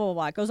 blah, blah, blah,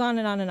 blah. It goes on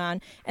and on and on.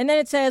 And then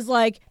it says,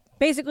 like,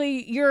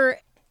 basically, you're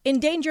in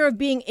danger of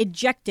being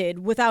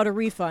ejected without a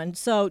refund,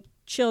 so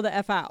chill the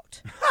F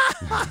out.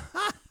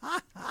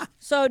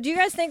 So do you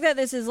guys think that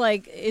this is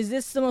like, is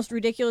this the most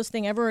ridiculous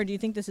thing ever, or do you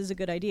think this is a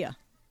good idea?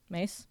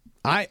 Mace?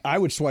 I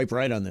would swipe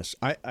right on this.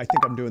 I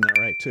think I'm doing that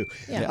right, too.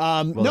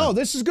 Yeah. No,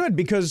 this is good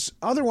because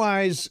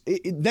otherwise,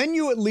 then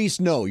you at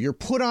least know. You're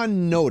put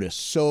on notice.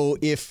 So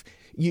if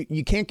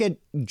you can't get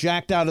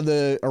jacked out of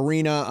the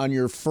arena on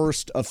your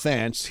first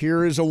offense,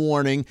 here is a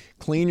warning.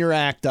 Clean your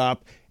act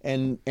up,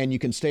 and you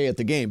can stay at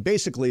the game.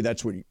 Basically,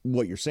 that's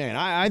what you're saying.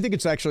 I think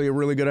it's actually a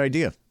really good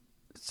idea.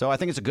 So I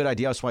think it's a good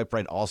idea to swipe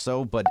right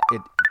also, but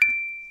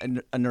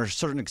under a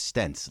certain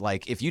extent,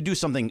 like if you do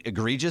something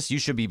egregious, you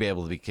should be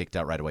able to be kicked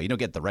out right away. You don't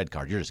get the red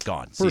card. You're just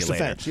gone. See First you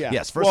later. offense, yeah.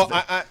 Yes, first Well,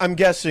 offense. I'm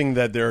guessing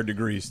that there are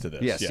degrees to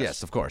this.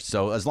 Yes, of course.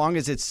 So as long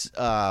as it's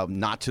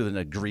not to an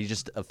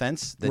egregious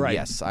offense, then Right.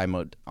 yes, I'm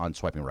on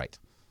swiping right.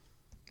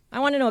 I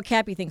want to know what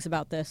Cappy thinks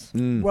about this.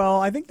 Well,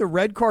 I think the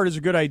red card is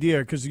a good idea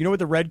because you know what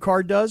the red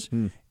card does?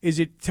 Is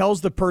it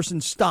tells the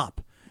person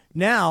stop.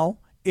 Now,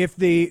 if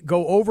they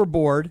go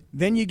overboard,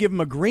 then you give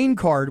them a green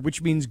card,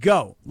 which means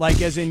go,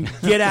 like as in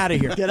get out of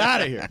here. Get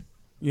out of here.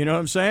 You know what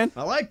I'm saying?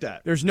 I like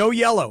that. There's no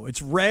yellow.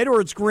 It's red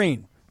or it's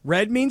green.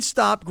 Red means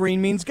stop.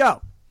 Green means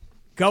go.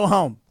 Go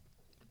home.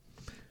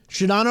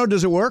 Sedano,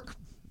 does it work?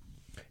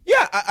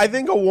 Yeah, I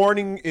think a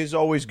warning is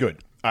always good.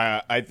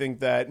 I think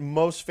that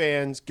most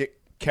fans get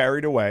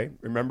carried away.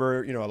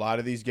 Remember, a lot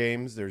of these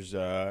games, there's,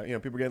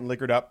 people getting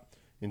liquored up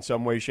in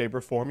some way, shape,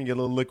 or form. You get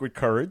a little liquid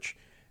courage.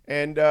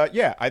 And,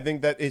 I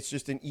think that it's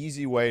just an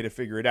easy way to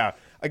figure it out.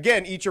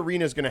 Again, each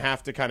arena is going to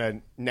have to kind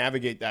of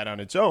navigate that on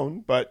its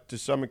own, but to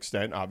some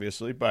extent,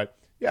 obviously. But,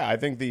 yeah, I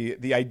think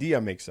the idea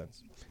makes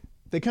sense.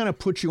 They kind of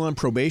put you on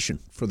probation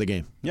for the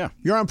game. Yeah.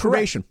 You're on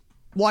probation.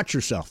 Correct. Watch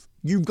yourself.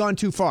 You've gone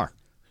too far.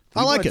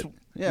 I like it.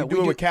 Yeah, we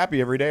do it with Cappy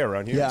every day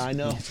around here. Yeah, I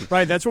know.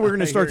 Right, that's what we're going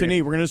to start to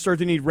need. We're going to start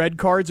to need red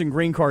cards and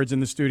green cards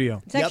in the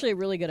studio. It's actually a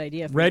really good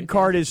idea. Red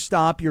card is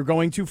stop. You're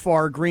going too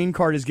far. Green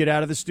card is get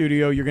out of the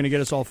studio. You're going to get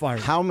us all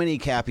fired. How many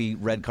Cappy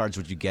red cards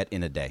would you get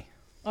in a day?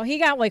 Oh, he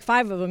got like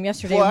 5 of them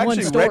yesterday. Well, in one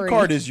actually, story. red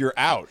card is you're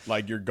out.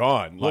 Like, you're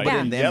gone. Like, but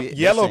in the NBA,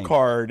 yellow saying-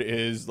 card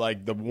is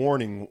like the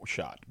warning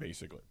shot,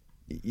 basically.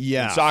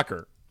 Yeah. In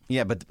soccer.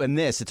 Yeah, but in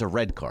this, it's a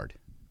red card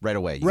right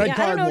away. Red Yeah, I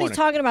card don't know what warning. he's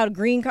talking about. A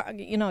green card,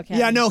 Cap.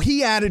 Yeah, no,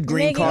 he added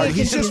green Making card. it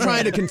He's just confusing.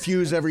 trying to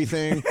confuse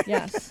everything.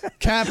 Yes.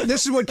 Cap,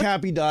 this is what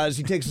Cappy does.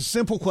 He takes a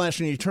simple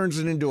question, he turns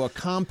it into a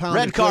compound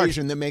Red card.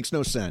 equation that makes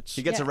no sense.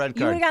 He gets a red You would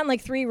card. have gotten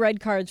like 3 red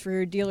cards for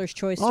your dealer's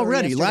choice. story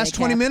Already, yesterday, last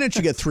 20 Cap. minutes,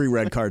 you get 3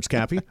 red cards,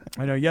 Cappy.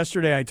 I know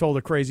yesterday I told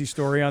a crazy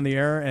story on the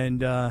air,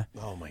 and Oh,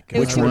 my God. It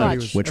was Which too one?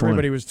 much. Which one?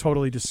 everybody was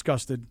totally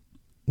disgusted.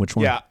 Which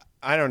one? Yeah,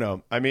 I don't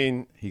know. I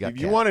mean, He got if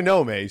you cat. want to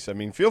know, Mace, I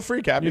mean, feel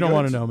free, Cappy. You don't Go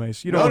want to ahead. know,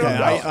 Mace. You No, don't no, want to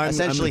no. know. I'm-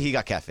 Essentially, he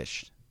got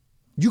catfished.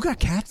 You got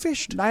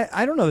catfished?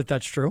 I don't know that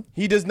that's true.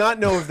 He does not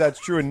know if that's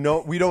true, and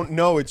we don't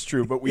know it's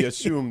true, but we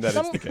assume that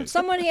it's the case.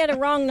 Somebody had a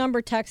wrong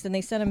number text and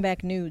they sent him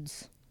back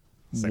nudes.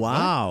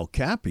 Wow,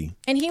 Cappy.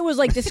 And he was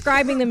like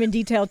describing them in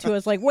detail to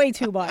us, like way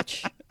too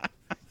much.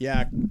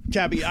 Yeah,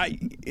 Cappy,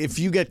 if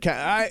you get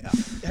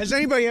has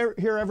anybody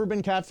here ever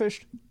been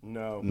catfished?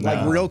 No.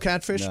 Like real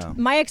catfished? No.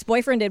 My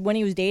ex-boyfriend did when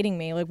he was dating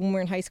me, like when we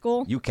were in high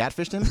school. You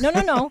catfished him?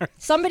 No.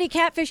 Somebody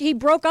catfished. He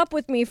broke up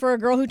with me for a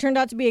girl who turned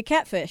out to be a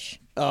catfish.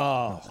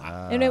 Oh.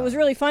 And it was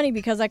really funny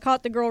because I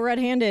caught the girl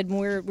red-handed and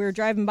we were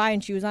driving by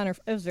and she was on her.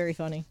 It was very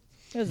funny.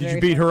 It was Did very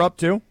you beat funny. her up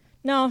too?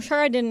 No, sure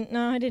I didn't.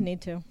 No, I didn't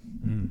need to.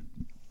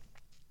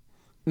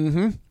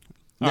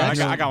 All right,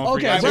 I got one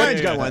for you Okay, guys. Brian's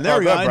Yeah, got yeah, one. There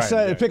we go. Brian, Let's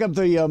yeah. pick up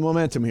the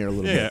momentum here a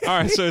little Yeah. bit. All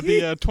right. So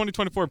the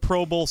 2024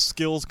 Pro Bowl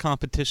skills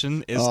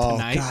competition is Oh,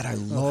 tonight. God, I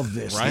love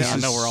this. Right? This I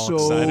is know we're all so,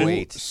 excited.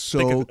 Wait. So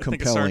I think it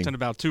compelling. starts in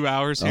about 2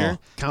 hours here.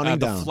 counting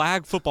the down.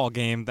 flag football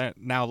game. That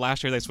now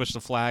last year they switched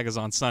the flag is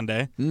on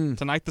Sunday.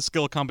 Tonight the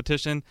skill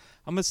competition.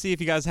 I'm gonna see if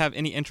you guys have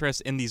any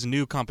interest in these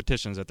new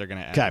competitions that they're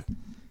gonna add. Okay.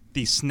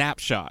 The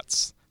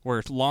snapshots,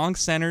 where long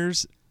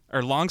snappers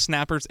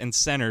and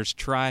centers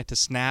try to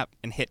snap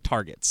and hit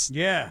targets.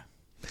 Yeah.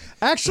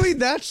 Actually,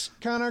 that's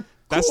kind of cool.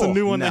 That's the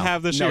new one No, they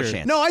have this no year.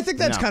 chance. No, I think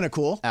that's No. kind of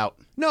cool. Out.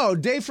 No,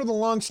 day for the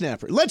long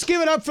snapper. Let's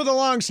give it up for the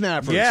long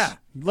snappers. Yeah.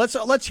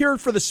 Let's hear it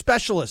for the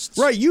specialists.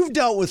 Right, you've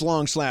dealt with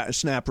long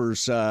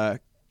snappers,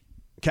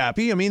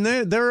 Cappy. I mean,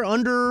 they're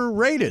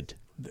underrated.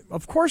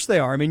 Of course they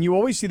are. I mean, you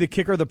always see the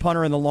kicker, the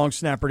punter, and the long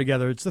snapper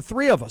together. It's the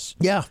 3 of us.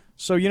 Yeah.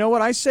 So you know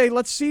what I say?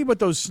 Let's see what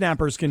those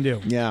snappers can do.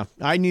 Yeah,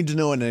 I need to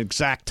know an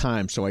exact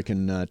time so I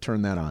can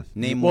turn that on.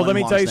 Name Well, one let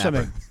me long tell you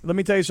snapper. something. Let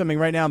me tell you something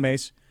right now,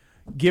 Mace.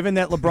 Given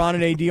that LeBron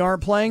and AD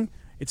aren't playing,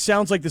 it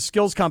sounds like the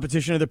skills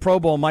competition of the Pro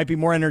Bowl might be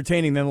more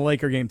entertaining than the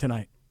Laker game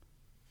tonight.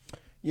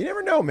 You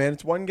never know, man.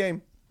 It's one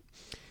game.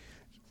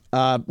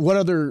 What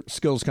other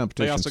skills They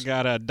competitions? also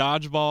got a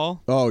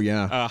dodgeball, Oh,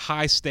 yeah.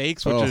 high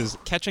stakes, which Oh. is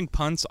catching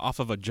punts off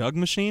of a jug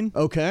machine.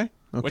 Okay.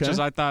 Which is,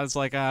 I thought, it's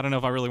like, I don't know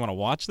if I really want to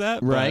watch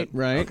that. but-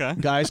 Right. Okay.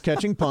 Guys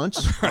catching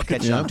punts. I'll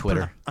catch you on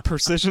Twitter.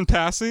 Precision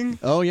passing.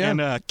 Oh, yeah.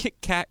 And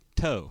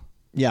kick-cat-toe.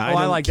 Yeah, I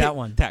don't- like that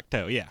one.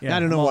 Tac-toe, yeah. Yeah, I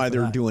don't know I'm all why for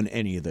they're that. doing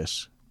any of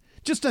this.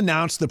 Just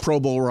announce the Pro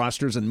Bowl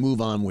rosters and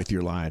move on with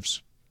your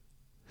lives.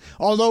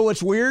 Although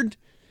it's weird,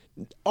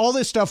 all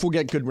this stuff will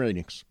get good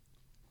ratings.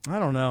 I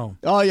don't know.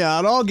 Oh yeah,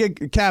 it'll all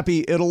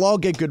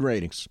get good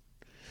ratings.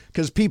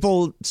 Because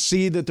people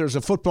see that there's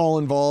a football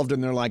involved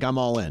and they're like, I'm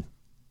all in.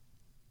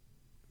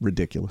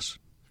 Ridiculous.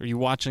 Are you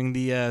watching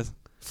the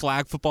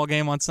flag football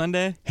game on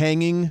Sunday?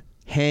 Hanging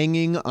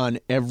on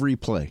every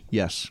play.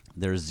 Yes.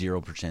 There's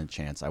 0%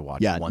 chance I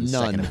watch Yeah, 1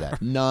 none. second of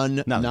that.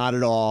 None, None. not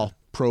at all.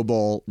 Pro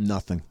Bowl,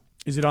 nothing.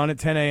 Is it on at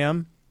 10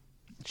 a.m.?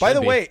 By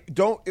the be. way,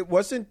 it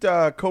wasn't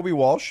Kobe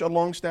Walsh a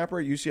long snapper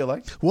at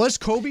UCLA? Was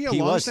Kobe a He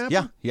long was. snapper?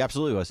 Yeah, he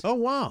absolutely was. Oh,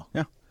 wow.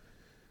 Yeah.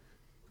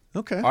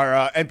 Okay.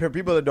 And for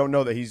people that don't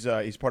know that he's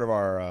part of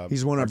our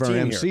He's one of our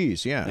team here.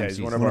 MCs, yeah. Yeah,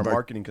 he's one of our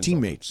marketing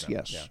teammates,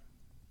 consultants. yes.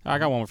 I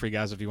got one for you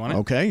guys if you want it.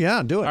 Okay,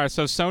 yeah, do it. All right,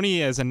 so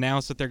Sony has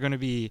announced that they're going to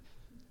be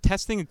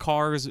testing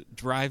cars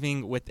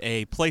driving with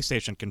a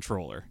PlayStation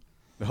controller.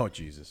 Oh,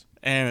 Jesus.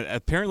 And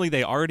apparently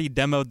they already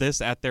demoed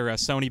this at their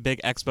Sony Big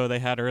Expo they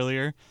had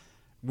earlier.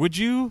 Would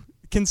you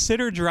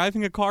consider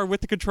driving a car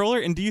with the controller?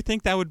 And do you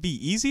think that would be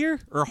easier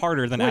or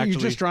harder than What, actually? you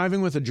just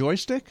driving with a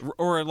joystick?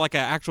 Or like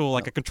an actual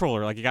like a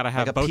controller? Like you got to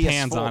have Like a both PS4,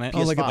 hands on it.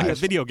 Oh, like a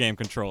video game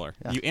controller.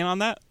 You in on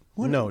that?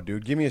 No,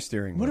 dude, give me a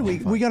steering wheel. What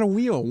do we got a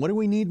wheel. What do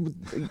we need?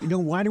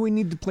 Why do we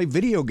need to play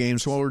video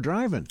games while we're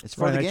driving? It's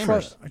for the I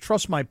gamers.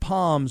 trust my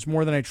palms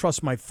more than I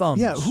trust my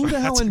thumbs. Yeah, who the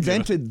hell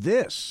invented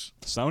this?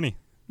 Sony.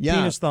 Yeah.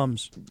 Penis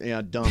thumbs.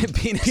 Yeah, dumb.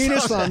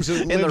 Penis thumbs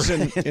in lives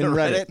in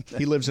Reddit. Reddit.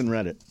 He lives in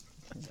Reddit.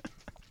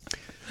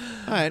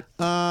 All right.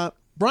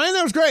 Brian,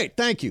 that was great.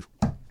 Thank you.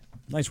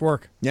 Nice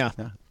work. Yeah.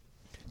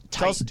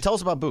 Tell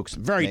us about Books.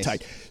 Very Mace.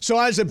 tight. So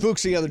I was at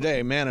Books the other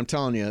day. Man, I'm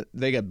telling you,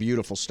 they got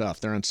beautiful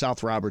stuff. They're on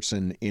South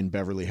Robertson in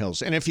Beverly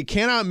Hills. And if you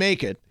cannot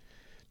make it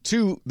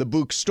to the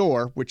Books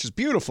store, which is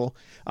beautiful,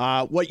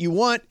 what you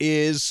want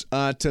is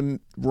to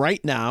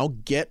right now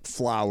get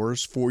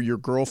flowers for your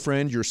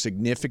girlfriend, your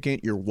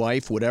significant, your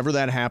wife, whatever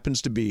that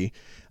happens to be,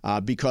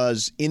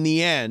 because in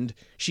the end,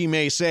 she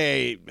may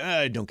say,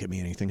 don't get me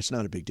anything. It's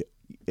not a big deal.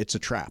 It's a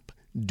trap.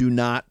 Do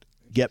not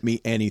get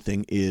me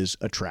anything is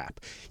a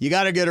trap. You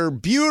got to get her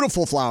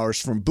beautiful flowers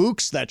from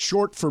Books. That's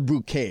short for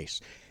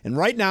bouquets. And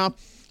right now,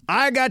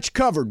 I got you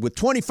covered with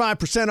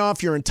 25%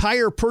 off your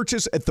entire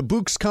purchase at the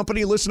Books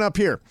Company. Listen up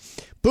here.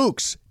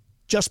 Books,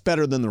 just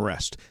better than the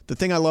rest. The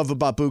thing I love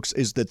about Books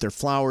is that their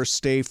flowers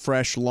stay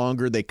fresh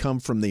longer. They come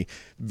from the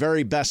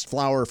very best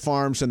flower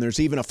farms, and there's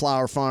even a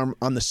flower farm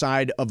on the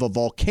side of a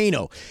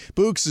volcano.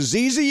 Books is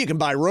easy. You can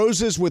buy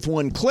roses with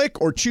one click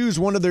or choose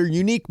one of their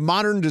unique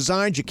modern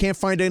designs you can't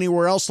find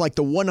anywhere else, like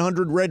the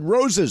 100 red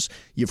roses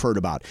you've heard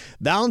about.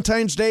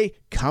 Valentine's Day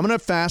coming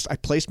up fast. I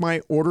placed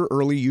my order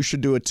early. You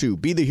should do it too.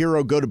 Be the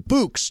hero. Go to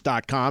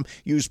Books.com.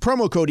 Use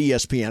promo code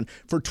ESPN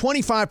for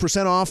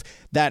 25% off.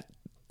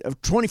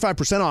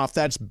 25% off.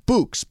 That's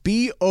Books,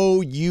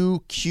 BOUQS.com.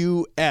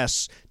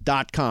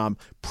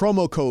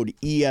 Promo code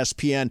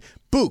ESPN.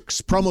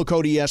 Books, promo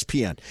code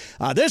ESPN.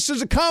 This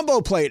is a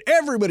combo plate.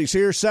 Everybody's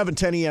here,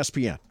 710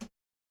 ESPN.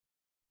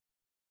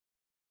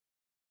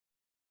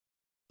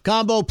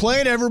 Combo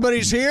plate,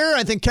 everybody's here.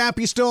 I think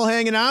Cappy's still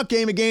hanging out.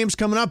 Game of Games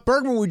coming up.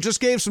 Bergman, we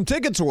just gave some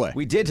tickets away.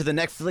 We did to the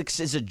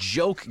Netflix is a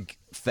Joke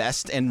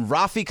Fest, and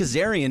Rafi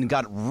Kazarian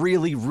got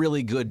really,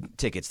 really good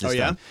tickets this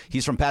time.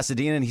 He's from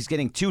Pasadena, and he's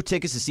getting 2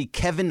 tickets to see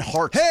Kevin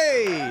Hart.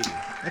 Hey!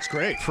 That's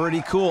great.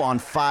 Pretty cool on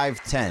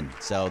 5/10.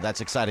 So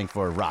that's exciting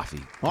for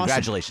Rafi. Awesome.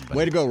 Congratulations, buddy.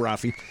 Way to go,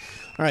 Rafi.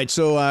 All right,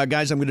 so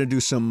guys, I'm going to do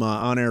some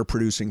on-air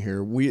producing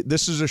here.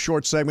 This is a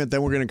short segment,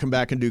 then we're going to come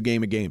back and do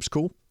Game of Games.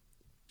 Cool?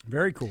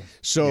 Very cool.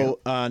 So,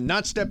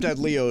 Not Stepdad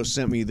Leo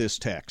sent me this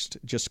text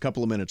just a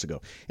couple of minutes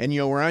ago. And,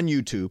 we're on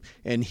YouTube,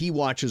 and he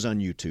watches on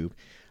YouTube.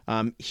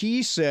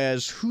 He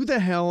says, who the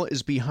hell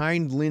is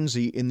behind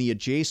Lindsay in the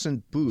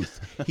adjacent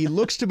booth? He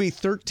looks to be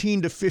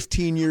 13 to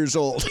 15 years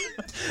old.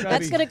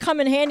 That's going to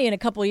come in handy in a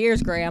couple of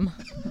years, Graham.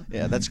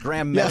 Yeah, that's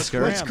Graham Yes, Metzger.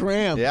 that's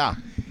Graham. Yeah.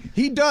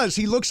 He does.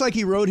 He looks like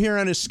he rode here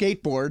on his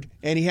skateboard,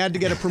 and he had to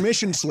get a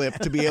permission slip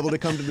to be able to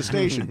come to the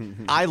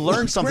station. I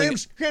learned something.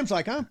 Graham's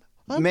like, huh?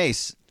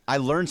 Mace, I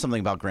learned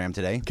something about Graham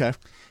today. Okay.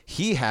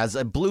 He has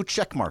a blue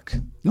check mark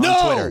on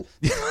No!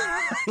 Twitter.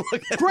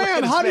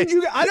 Graham, how did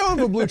you? I don't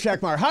have a blue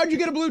check mark. How did you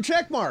get a blue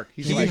check mark?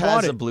 He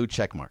has a blue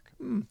check mark.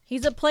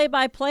 He's a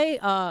play-by-play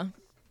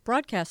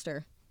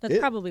broadcaster. That's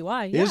probably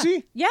why. Yeah. Is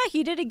he? Yeah,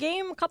 he did a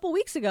game a couple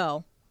weeks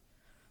ago.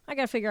 I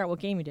got to figure out what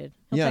game he did.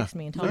 He'll text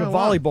me and tell Like me. a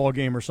volleyball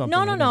game or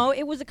something. No.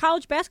 It was a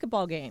college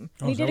basketball game.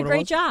 And he is that did a what it great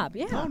was? job.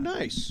 Yeah. Oh,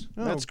 nice.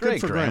 Oh, That's good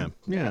great, for Graham.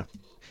 Yeah.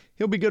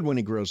 He'll be good when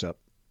he grows up.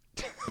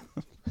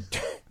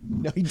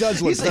 No, he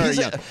does look very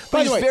young.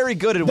 By the way, very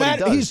good at what he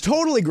does. He's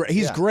totally great.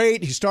 He's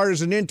great. He started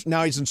as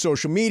now he's in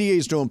social media.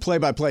 He's doing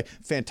play-by-play.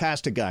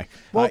 Fantastic guy.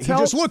 Well, he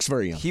just looks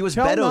very young. He was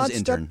Tell Beto's not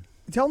intern.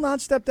 Tell not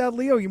Stepdad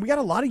Leo. We got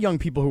a lot of young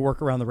people who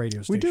work around the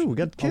radio station. We do. We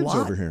got A kids lot.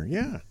 over here.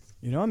 Yeah.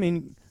 I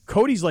mean,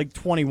 Cody's like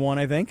 21,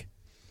 I think.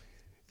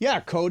 Yeah,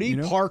 Cody,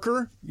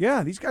 Parker,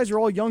 Yeah, these guys are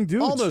all young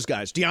dudes. all those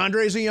guys.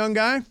 DeAndre's a young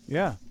guy.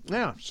 Yeah.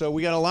 Yeah, so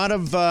we got a lot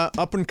of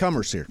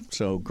up-and-comers here.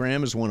 So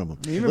Graham is one of them.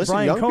 Even Listen,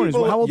 Brian young Cohn is.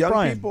 people, How old's young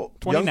Brian? People,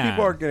 29. young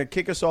people are going to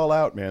kick us all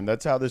out, man.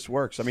 That's how this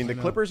works. I mean, the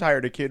Clippers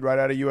hired a kid right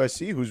out of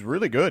USC who's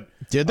really good.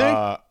 Did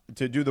they?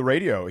 To do the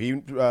radio.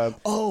 He,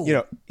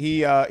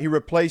 he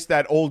replaced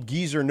that old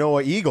geezer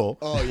Noah Eagle.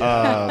 Oh,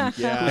 yeah.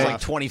 He was like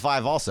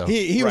 25 also.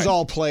 He was Right.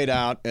 all played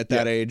out at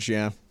that age,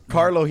 yeah.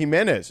 Carlo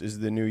Jimenez is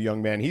the new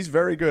young man. He's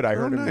very good. I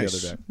heard him the other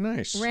day.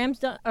 Nice.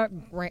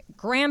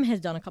 Graham has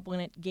done a couple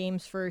of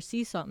games for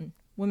See Something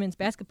women's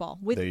basketball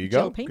with There you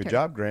Joe go. Painter. Good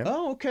job, Graham.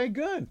 Oh, okay,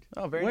 good.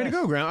 Oh, very Way nice. to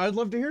go, Graham. I'd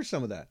love to hear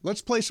some of that.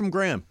 Let's play some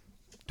Graham.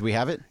 Do we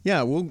have it?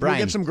 Yeah, we'll Brian,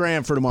 get some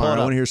Graham for tomorrow. pull it I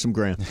want up. to hear some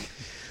Graham.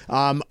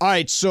 All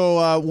right,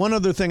 so one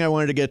other thing I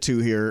wanted to get to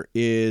here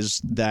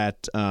is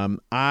that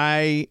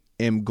I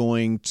am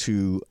going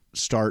to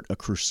start a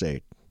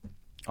crusade.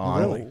 Oh,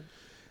 Really?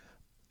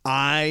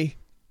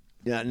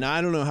 Now,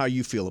 I don't know how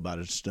you feel about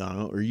it,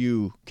 Sedano, or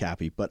you,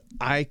 Cappy, but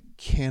I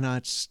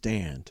cannot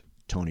stand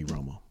Tony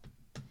Romo.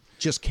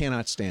 Just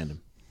cannot stand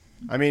him.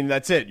 I mean,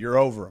 that's it. You're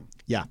over him.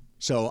 Yeah.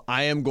 So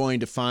I am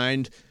going to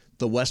find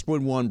the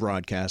Westwood One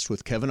broadcast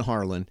with Kevin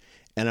Harlan,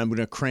 and I'm going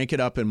to crank it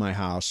up in my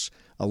house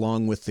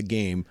along with the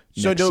game.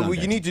 So next no, Sunday.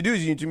 what you need to do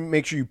is you need to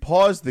make sure you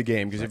pause the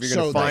game, because if you're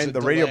going So to there's find a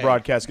the radio delay.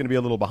 broadcast going to be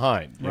a little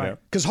behind. You know?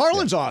 Because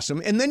Harlan's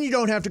awesome, and then you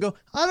don't have to go,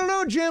 I don't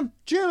know, Jim,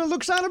 it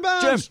looks out of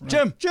bounds.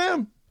 Jim.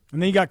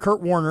 And then you got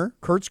Kurt Warner.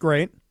 Kurt's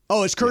great.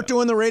 Oh, is Kurt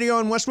doing the radio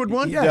on Westwood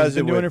One? Yeah, does he's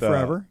been it doing with, it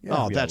forever. Yeah.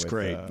 Oh, that's with,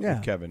 great. Yeah.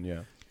 with Kevin,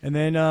 yeah. And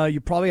then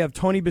you probably have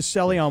Tony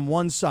Baselli on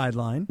one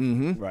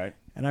sideline. Right.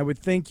 And I would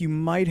think you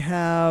might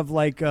have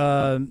like,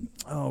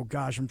 oh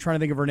gosh, I'm trying to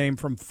think of her name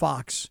from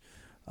Fox.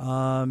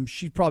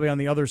 She's probably on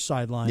the other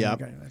sideline.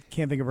 Yep. I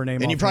can't think of her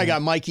name. And you probably got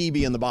offhand. Mike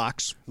Eby in the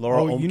box.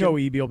 Laura Oh, you Olmken. know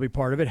EB will be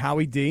part of it.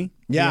 Howie D.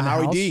 Yeah, in the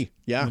Howie house, D.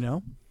 Yeah. You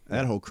know?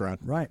 That whole crowd.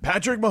 Right.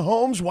 Patrick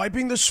Mahomes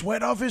wiping the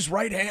sweat off his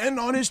right hand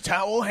on his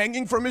towel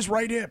hanging from his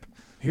right hip.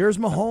 Here's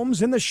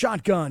Mahomes in the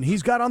shotgun.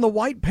 He's got on the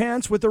white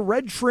pants with the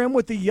red trim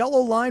with the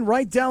yellow line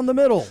right down the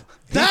middle.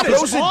 That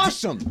throws is it-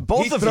 awesome.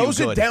 Both He of throws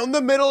you it down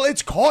the middle.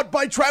 It's caught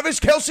by Travis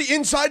Kelce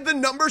inside the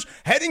numbers,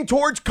 heading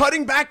towards,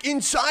 cutting back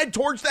inside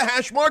towards the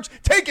hash marks,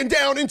 taken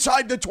down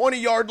inside the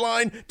 20-yard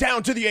line,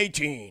 down to the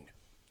 18.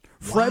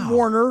 Fred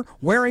Warner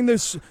wearing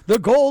the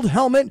gold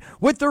helmet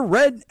with the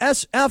red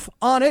SF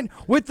on it,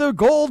 with the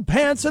gold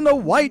pants and the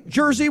white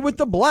jersey with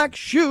the black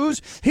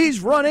shoes. He's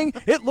running.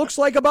 It looks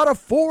like about a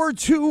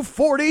 4.2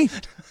 40.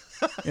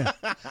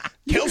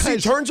 Kelsey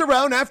turns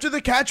around after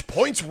the catch,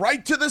 points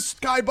right to the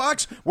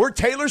skybox where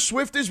Taylor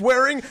Swift is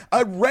wearing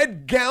a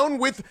red gown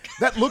with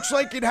that looks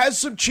like it has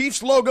some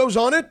Chiefs logos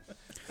on it.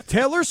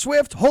 Taylor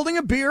Swift holding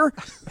a beer,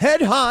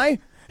 head high,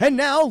 and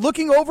now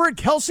looking over at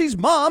Kelsey's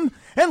mom.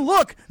 And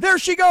look, there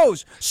she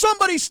goes.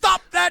 Somebody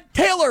stop that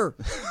Taylor.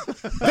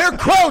 They're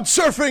crowd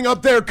surfing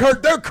up there,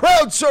 Kurt. They're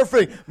crowd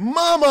surfing.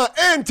 Mama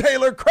and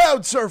Taylor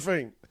crowd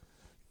surfing.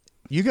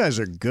 You guys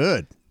are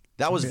good.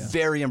 That was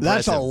very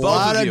impressive. That's a Both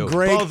lot of you. of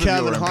great Both of you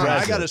Kevin were Hart. I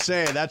impressive. got to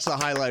say, that's the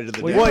highlight of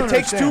the Well, day. you Well, it don't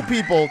takes two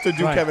understand. people to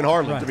do Right, Kevin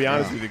Harlan, right. to be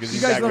honest with you, because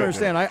You guys don't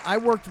understand. I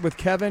worked with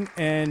Kevin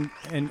and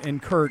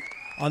Kurt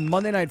on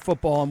Monday Night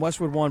Football on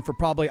Westwood One for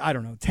probably,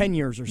 10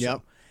 years or so.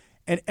 Yep.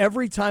 And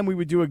every time we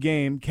would do a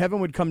game, Kevin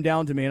would come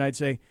down to me and I'd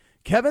say,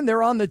 Kevin,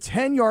 they're on the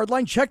 10-yard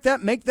line. Check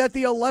that. Make that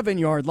the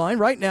 11-yard line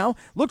right now.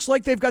 Looks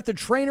like they've got the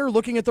trainer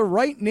looking at the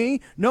right knee.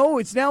 No,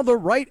 it's now the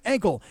right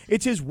ankle.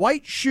 It's his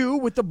white shoe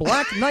with the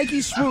black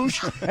Nike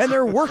swoosh, and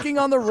they're working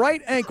on the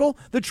right ankle.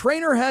 The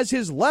trainer has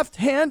his left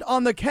hand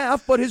on the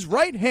calf, but his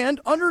right hand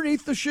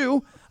underneath the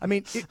shoe. I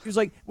mean, it was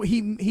like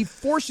he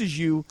forces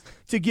you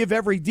to give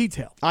every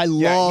detail. I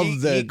love he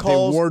the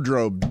calls-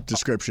 wardrobe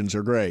descriptions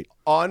are great.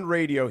 On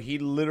radio, he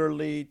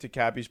literally, to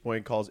Cappy's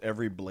point, calls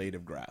every blade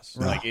of grass.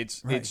 Like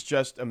it's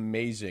just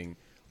amazing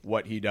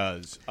what he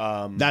does.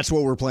 That's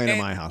what we're playing at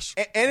my house.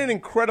 And an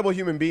incredible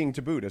human being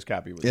to boot, as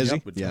Cappy was. Is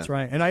he? would Yeah. say. That's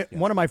right. And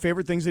one of my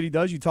favorite things that he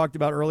does, you talked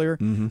about earlier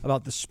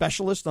about the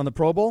specialist on the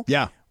Pro Bowl.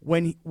 Yeah.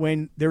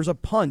 When there's a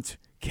punt,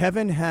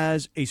 Kevin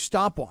has a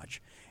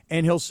stopwatch,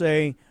 and he'll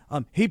say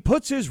he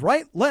puts his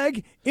right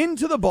leg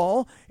into the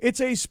ball.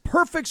 It's a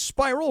perfect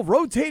spiral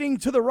rotating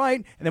to the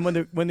right, and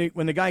then when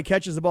the guy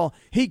catches the ball,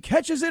 he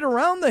catches it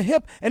around the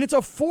hip, and it's a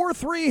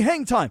 4-3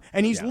 hang time,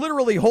 and he's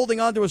literally holding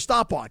onto a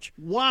stopwatch.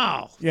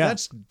 Wow. Yeah.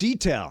 That's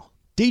detail.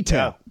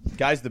 Yeah.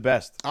 Guy's the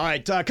best. All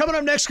right, coming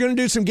up next, we're going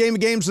to do some game of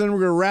games, and then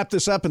we're going to wrap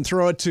this up and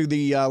throw it to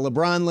the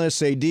LeBron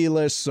list, AD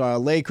list,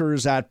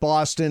 Lakers at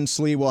Boston.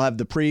 Slee will have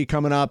the pre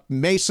coming up.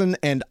 Mason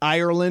and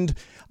Ireland.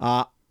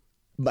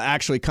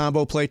 Actually,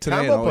 combo play today. It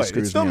Combo always play.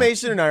 screws It's still me up.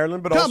 Mason in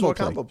Ireland, but also a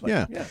combo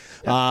play.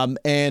 Yeah.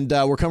 And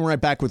we're coming right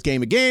back with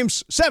Game of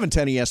Games,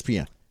 710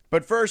 ESPN.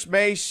 But first,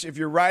 Mace, if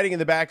you're riding in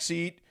the back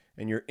seat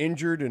and you're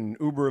injured in an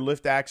Uber or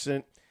Lyft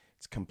accident,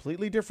 it's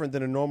completely different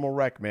than a normal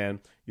wreck, man.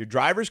 Your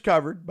driver's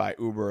covered by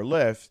Uber or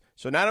Lyft,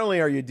 so not only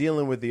are you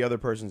dealing with the other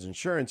person's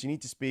insurance, you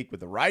need to speak with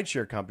the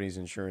rideshare company's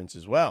insurance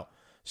as well.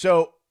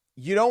 So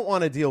you don't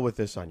want to deal with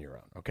this on your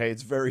own, okay?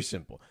 It's very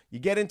simple. You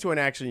get into an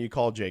accident, you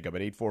call Jacob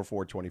at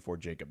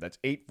 844-24-JACOB. That's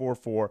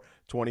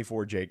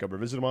 844-24-JACOB, or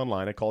visit him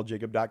online at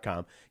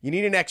calljacob.com. You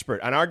need an expert,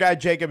 and our guy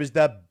Jacob is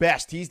the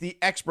best. He's the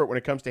expert when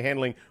it comes to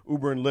handling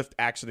Uber and Lyft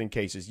accident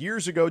cases.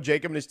 Years ago,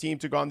 Jacob and his team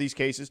took on these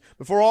cases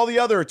before all the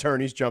other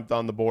attorneys jumped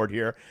on the board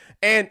here.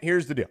 And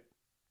here's the deal.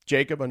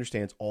 Jacob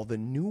understands all the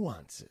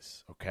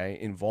nuances, okay,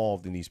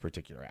 involved in these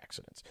particular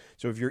accidents.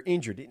 So if you're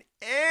injured in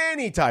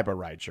any type of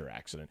rideshare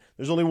accident,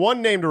 there's only one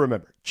name to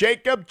remember.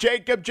 Jacob,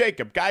 Jacob,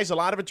 Jacob. Guys, a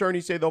lot of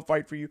attorneys say they'll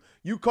fight for you.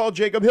 You call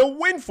Jacob, he'll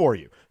win for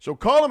you. So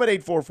call him at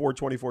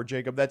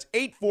 844-24-JACOB. That's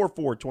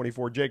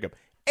 844-24-JACOB.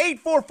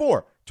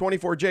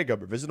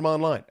 844-24-JACOB. Or visit him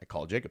online at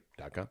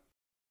calljacob.com.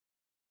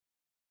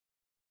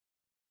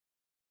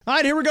 All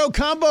right, here we go.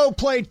 Combo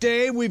plate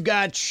day. We've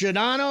got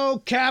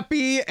Sedano,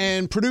 Cappy,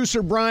 and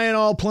producer Brian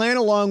all playing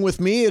along with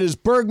me. It is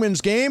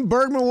Bergman's game.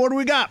 Bergman, what do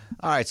we got?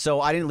 All right,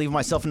 so I didn't leave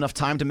myself enough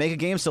time to make a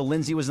game, so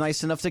Lindsay was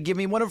nice enough to give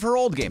me one of her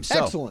old games.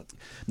 So, Excellent.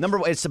 Number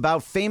one, it's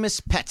about famous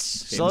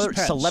pets,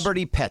 Pets.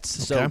 celebrity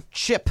pets. Okay. So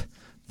Chip,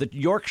 the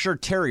Yorkshire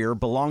Terrier,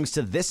 belongs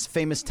to this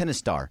famous tennis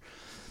star.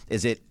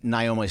 Is it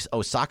Naomi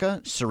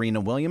Osaka, Serena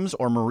Williams,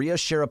 or Maria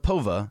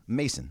Sharapova,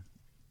 Mason?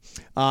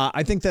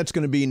 I think that's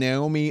going to be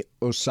Naomi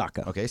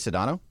Osaka. Okay,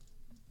 Sedano.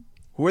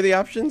 Who are the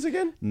options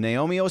again?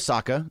 Naomi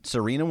Osaka,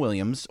 Serena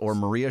Williams, or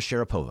Maria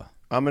Sharapova.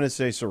 I'm going to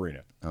say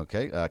Serena.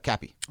 Okay,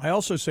 Cappy. I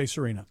also say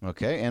Serena.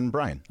 Okay, and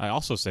Brian. I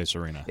also say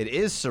Serena. It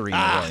is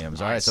Serena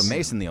Williams. All right, so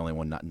Mason, the only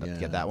one not to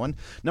get that one.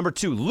 Number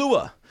 2,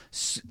 Lua.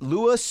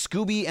 Lua,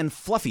 Scooby, and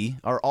Fluffy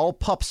are all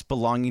pups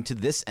belonging to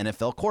this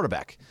NFL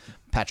quarterback.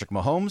 Patrick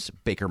Mahomes,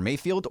 Baker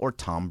Mayfield, or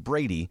Tom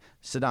Brady.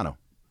 Sedano.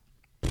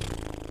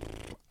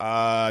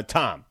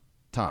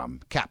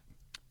 Tom. Cap.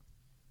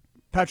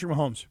 Patrick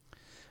Mahomes.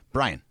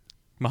 Brian.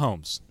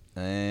 Mahomes.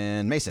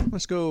 And Mason.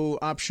 Let's go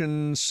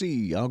option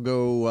C. I'll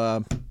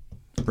go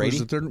Brady? what's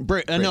the third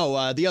one?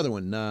 No, the other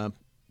one.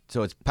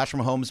 So it's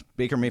Patrick Mahomes,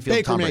 Baker Mayfield,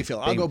 Baker Tom Brady.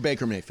 Mayfield. I'll go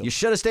Baker Mayfield. You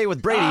should have stayed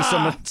with Brady, so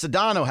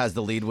Sedano has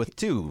the lead with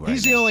 2 right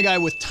He's now. the only guy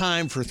with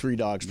time for 3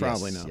 dogs,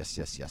 probably now. Yes.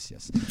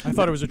 I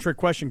thought it was a trick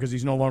question because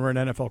he's no longer an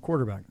NFL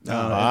quarterback.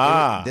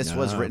 This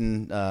was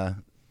written...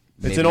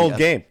 It's an old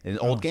game. An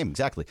old game,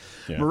 exactly.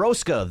 Yeah.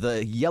 Moroska,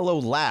 the yellow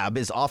lab,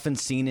 is often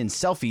seen in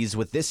selfies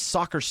with this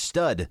soccer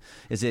stud.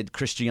 Is it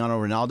Cristiano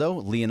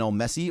Ronaldo, Lionel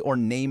Messi, or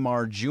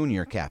Neymar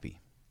Jr.,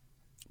 Cappy?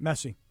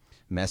 Messi.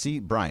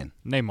 Brian.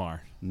 Neymar.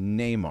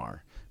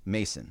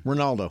 Mason.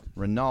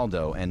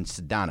 Ronaldo, and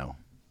Sedano.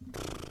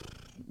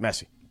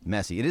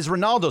 Messi. It is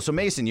Ronaldo. So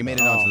Mason, you made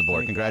it onto the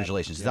board.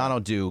 Congratulations.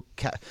 Sedano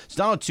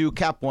 2,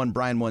 Cap 1,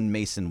 Brian 1,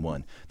 Mason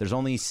 1. There's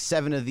only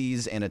 7 of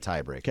these and a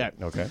tiebreak.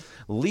 Okay.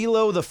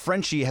 Lilo the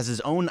Frenchie has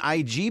his own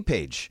IG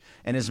page,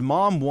 and his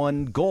mom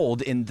won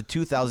gold in the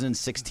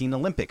 2016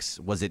 Olympics.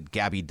 Was it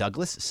Gabby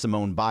Douglas,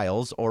 Simone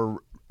Biles,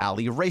 or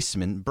Ali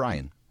Raceman?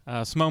 Brian.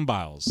 Simone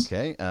Biles.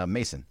 Okay.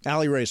 Mason.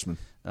 Ali Raceman.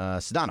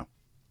 Sedano.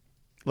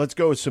 Let's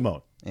go with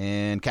Simone.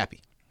 And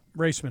Cappy.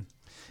 Raceman.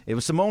 It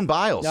was Simone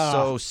Biles.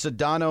 So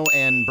Sedano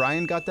and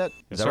Brian got that?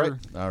 Is that sir.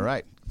 right? All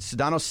right.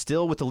 Sedano's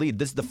still with the lead.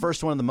 This is the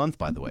first one of the month,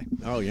 by the way.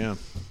 Oh, yeah.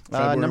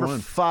 Number 1.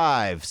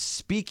 5.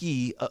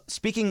 Speaking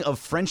of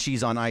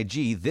Frenchies on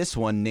IG, this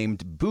one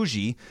named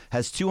Bougie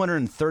has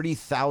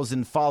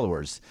 230,000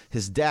 followers.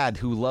 His dad,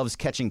 who loves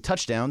catching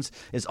touchdowns,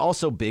 is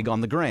also big on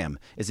the gram.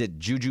 Is it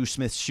Juju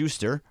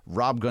Smith-Schuster,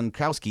 Rob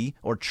Gronkowski,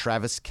 or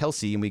Travis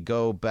Kelce? And we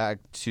go back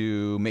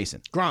to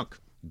Mason. Gronk.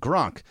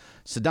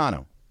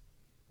 Sedano.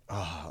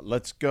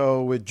 Let's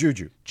go with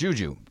Juju.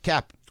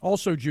 Cap.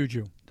 Also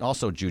Juju.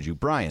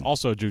 Brian.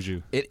 Also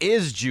Juju. It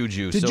is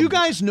Juju. Did you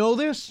guys know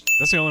this?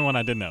 That's the only one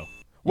I did know.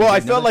 Well, I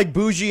felt like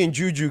Bougie and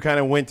Juju kind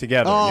of went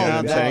together. Oh, you know what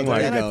I'm saying? there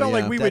Like, you And I go, felt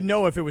like yeah. we would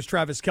know if it was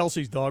Travis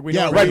Kelce's dog. We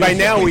Yeah, know right, by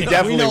now we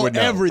definitely we know would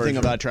know. everything for sure.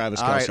 about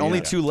Travis Kelce. All right, only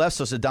yeah. 2 left,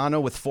 so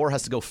Sedano with 4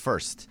 has to go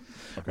first.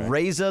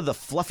 Reza, the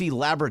fluffy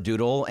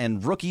Labradoodle,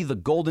 and Rookie, the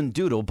Golden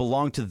Doodle,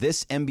 belong to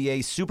this NBA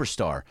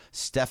superstar.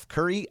 Steph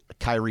Curry,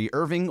 Kyrie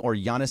Irving, or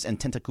Giannis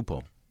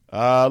Antetokounmpo?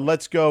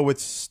 Let's go with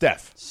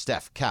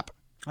Steph. Cap.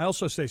 I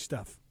also say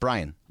Steph.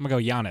 Brian. I'm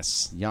going to go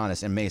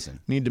Giannis. And Mason.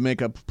 Need to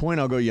make up a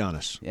point. I'll go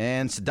Giannis.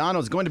 And Sedano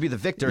is going to be the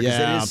victor because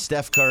Yeah. it is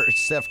Steph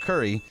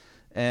Curry.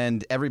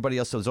 And everybody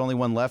else, so there's only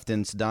 1 left,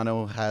 and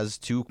Sedano has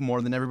 2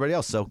 more than everybody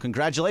else. So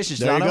congratulations,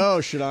 Sedano. There you go,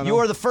 Sedano. You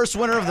are the first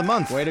winner of the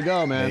month. Way to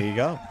go, man. There you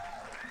go.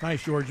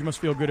 Nice, George. You must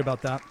feel good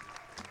about that.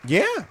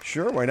 Yeah,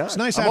 sure. Why not? It's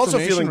nice I'm also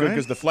affirmation, feeling good right?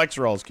 because the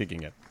Flexerol's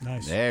kicking in.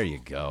 Nice. There you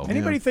go.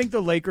 Anybody think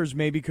the Lakers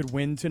maybe could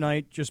win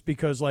tonight just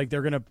because like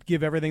they're going to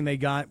give everything they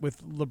got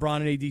with LeBron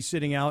and AD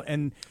sitting out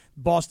and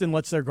Boston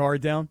lets their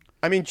guard down?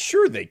 I mean,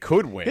 sure, they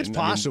could win. It's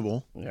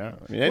possible. Yeah.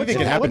 I mean, anything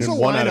can happen What's in the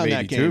 1 line out of on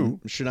that 82.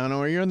 game? Sedano,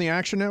 are you on the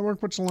Action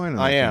Network? What's the line on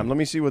that I am. game? Let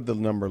me see what the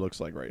number looks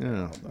like right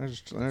now. Yeah,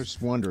 I was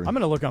wondering. I'm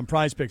going to look on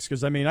Prize Picks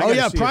because I mean, I Oh, gotta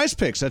yeah, see Prize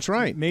Picks. That's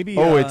right. Maybe.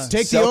 It's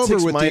Take the Celtics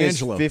over with minus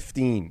D'Angelo.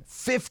 15.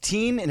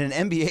 15 in an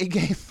NBA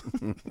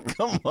game?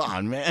 Come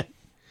on, man.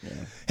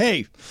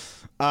 Hey,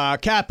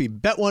 Cappy,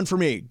 bet one for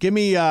me. Give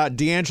me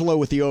D'Angelo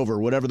with the over,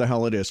 whatever the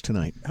hell it is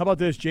tonight. How about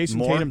this? Jason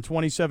More? Tatum,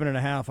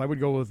 27.5. I would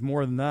go with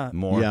more than that.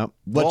 More. Yeah.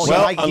 Well,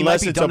 Well, he might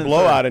unless be it's a done in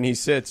blowout third. and he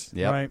sits.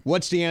 Yep. Right.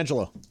 What's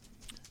D'Angelo?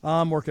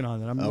 I'm working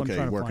on it. I'm Okay,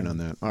 trying to working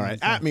find on it. that. All right,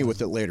 at me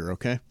with it later,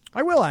 okay?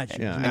 I will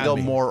actually. Yeah, And at go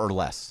me. more or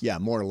less. Yeah,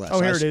 more or less. Oh,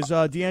 here it is.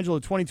 D'Angelo,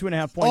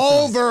 22.5 points.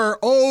 Over.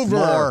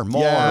 More,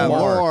 Yeah,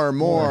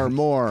 more.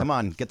 more. Come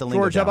on, get the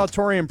lingo George, how down. about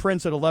Torian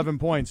Prince at 11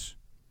 points?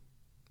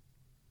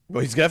 Well,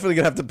 he's definitely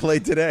going to have to play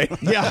today.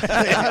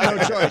 Yeah,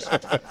 no choice.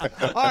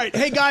 All right.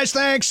 Hey, guys,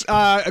 thanks.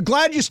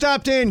 Glad you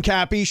stopped in,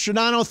 Cappy.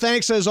 Sedano,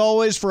 thanks as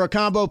always for a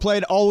combo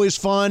played. Always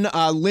fun.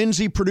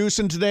 Lindsay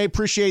producing today.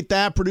 Appreciate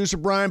that. Producer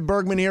Brian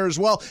Bergman here as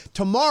well.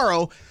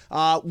 Tomorrow,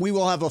 we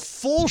will have a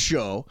full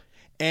show,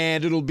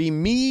 and it'll be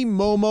me,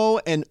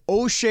 Momo, and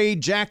O'Shea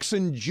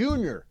Jackson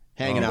Jr.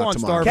 hanging Come out on,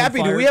 tomorrow. Star.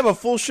 Cappy, do we have a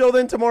full show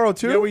then tomorrow,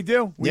 too? Yeah, we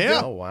do. We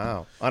Yeah. do. Oh,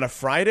 wow. On a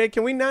Friday?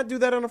 Can we not do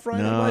that on a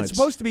Friday? No, Well, it's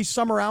supposed to be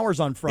summer hours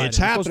on Friday. It's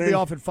Supposed to happening be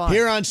off at 5.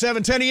 here on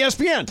 710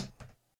 ESPN.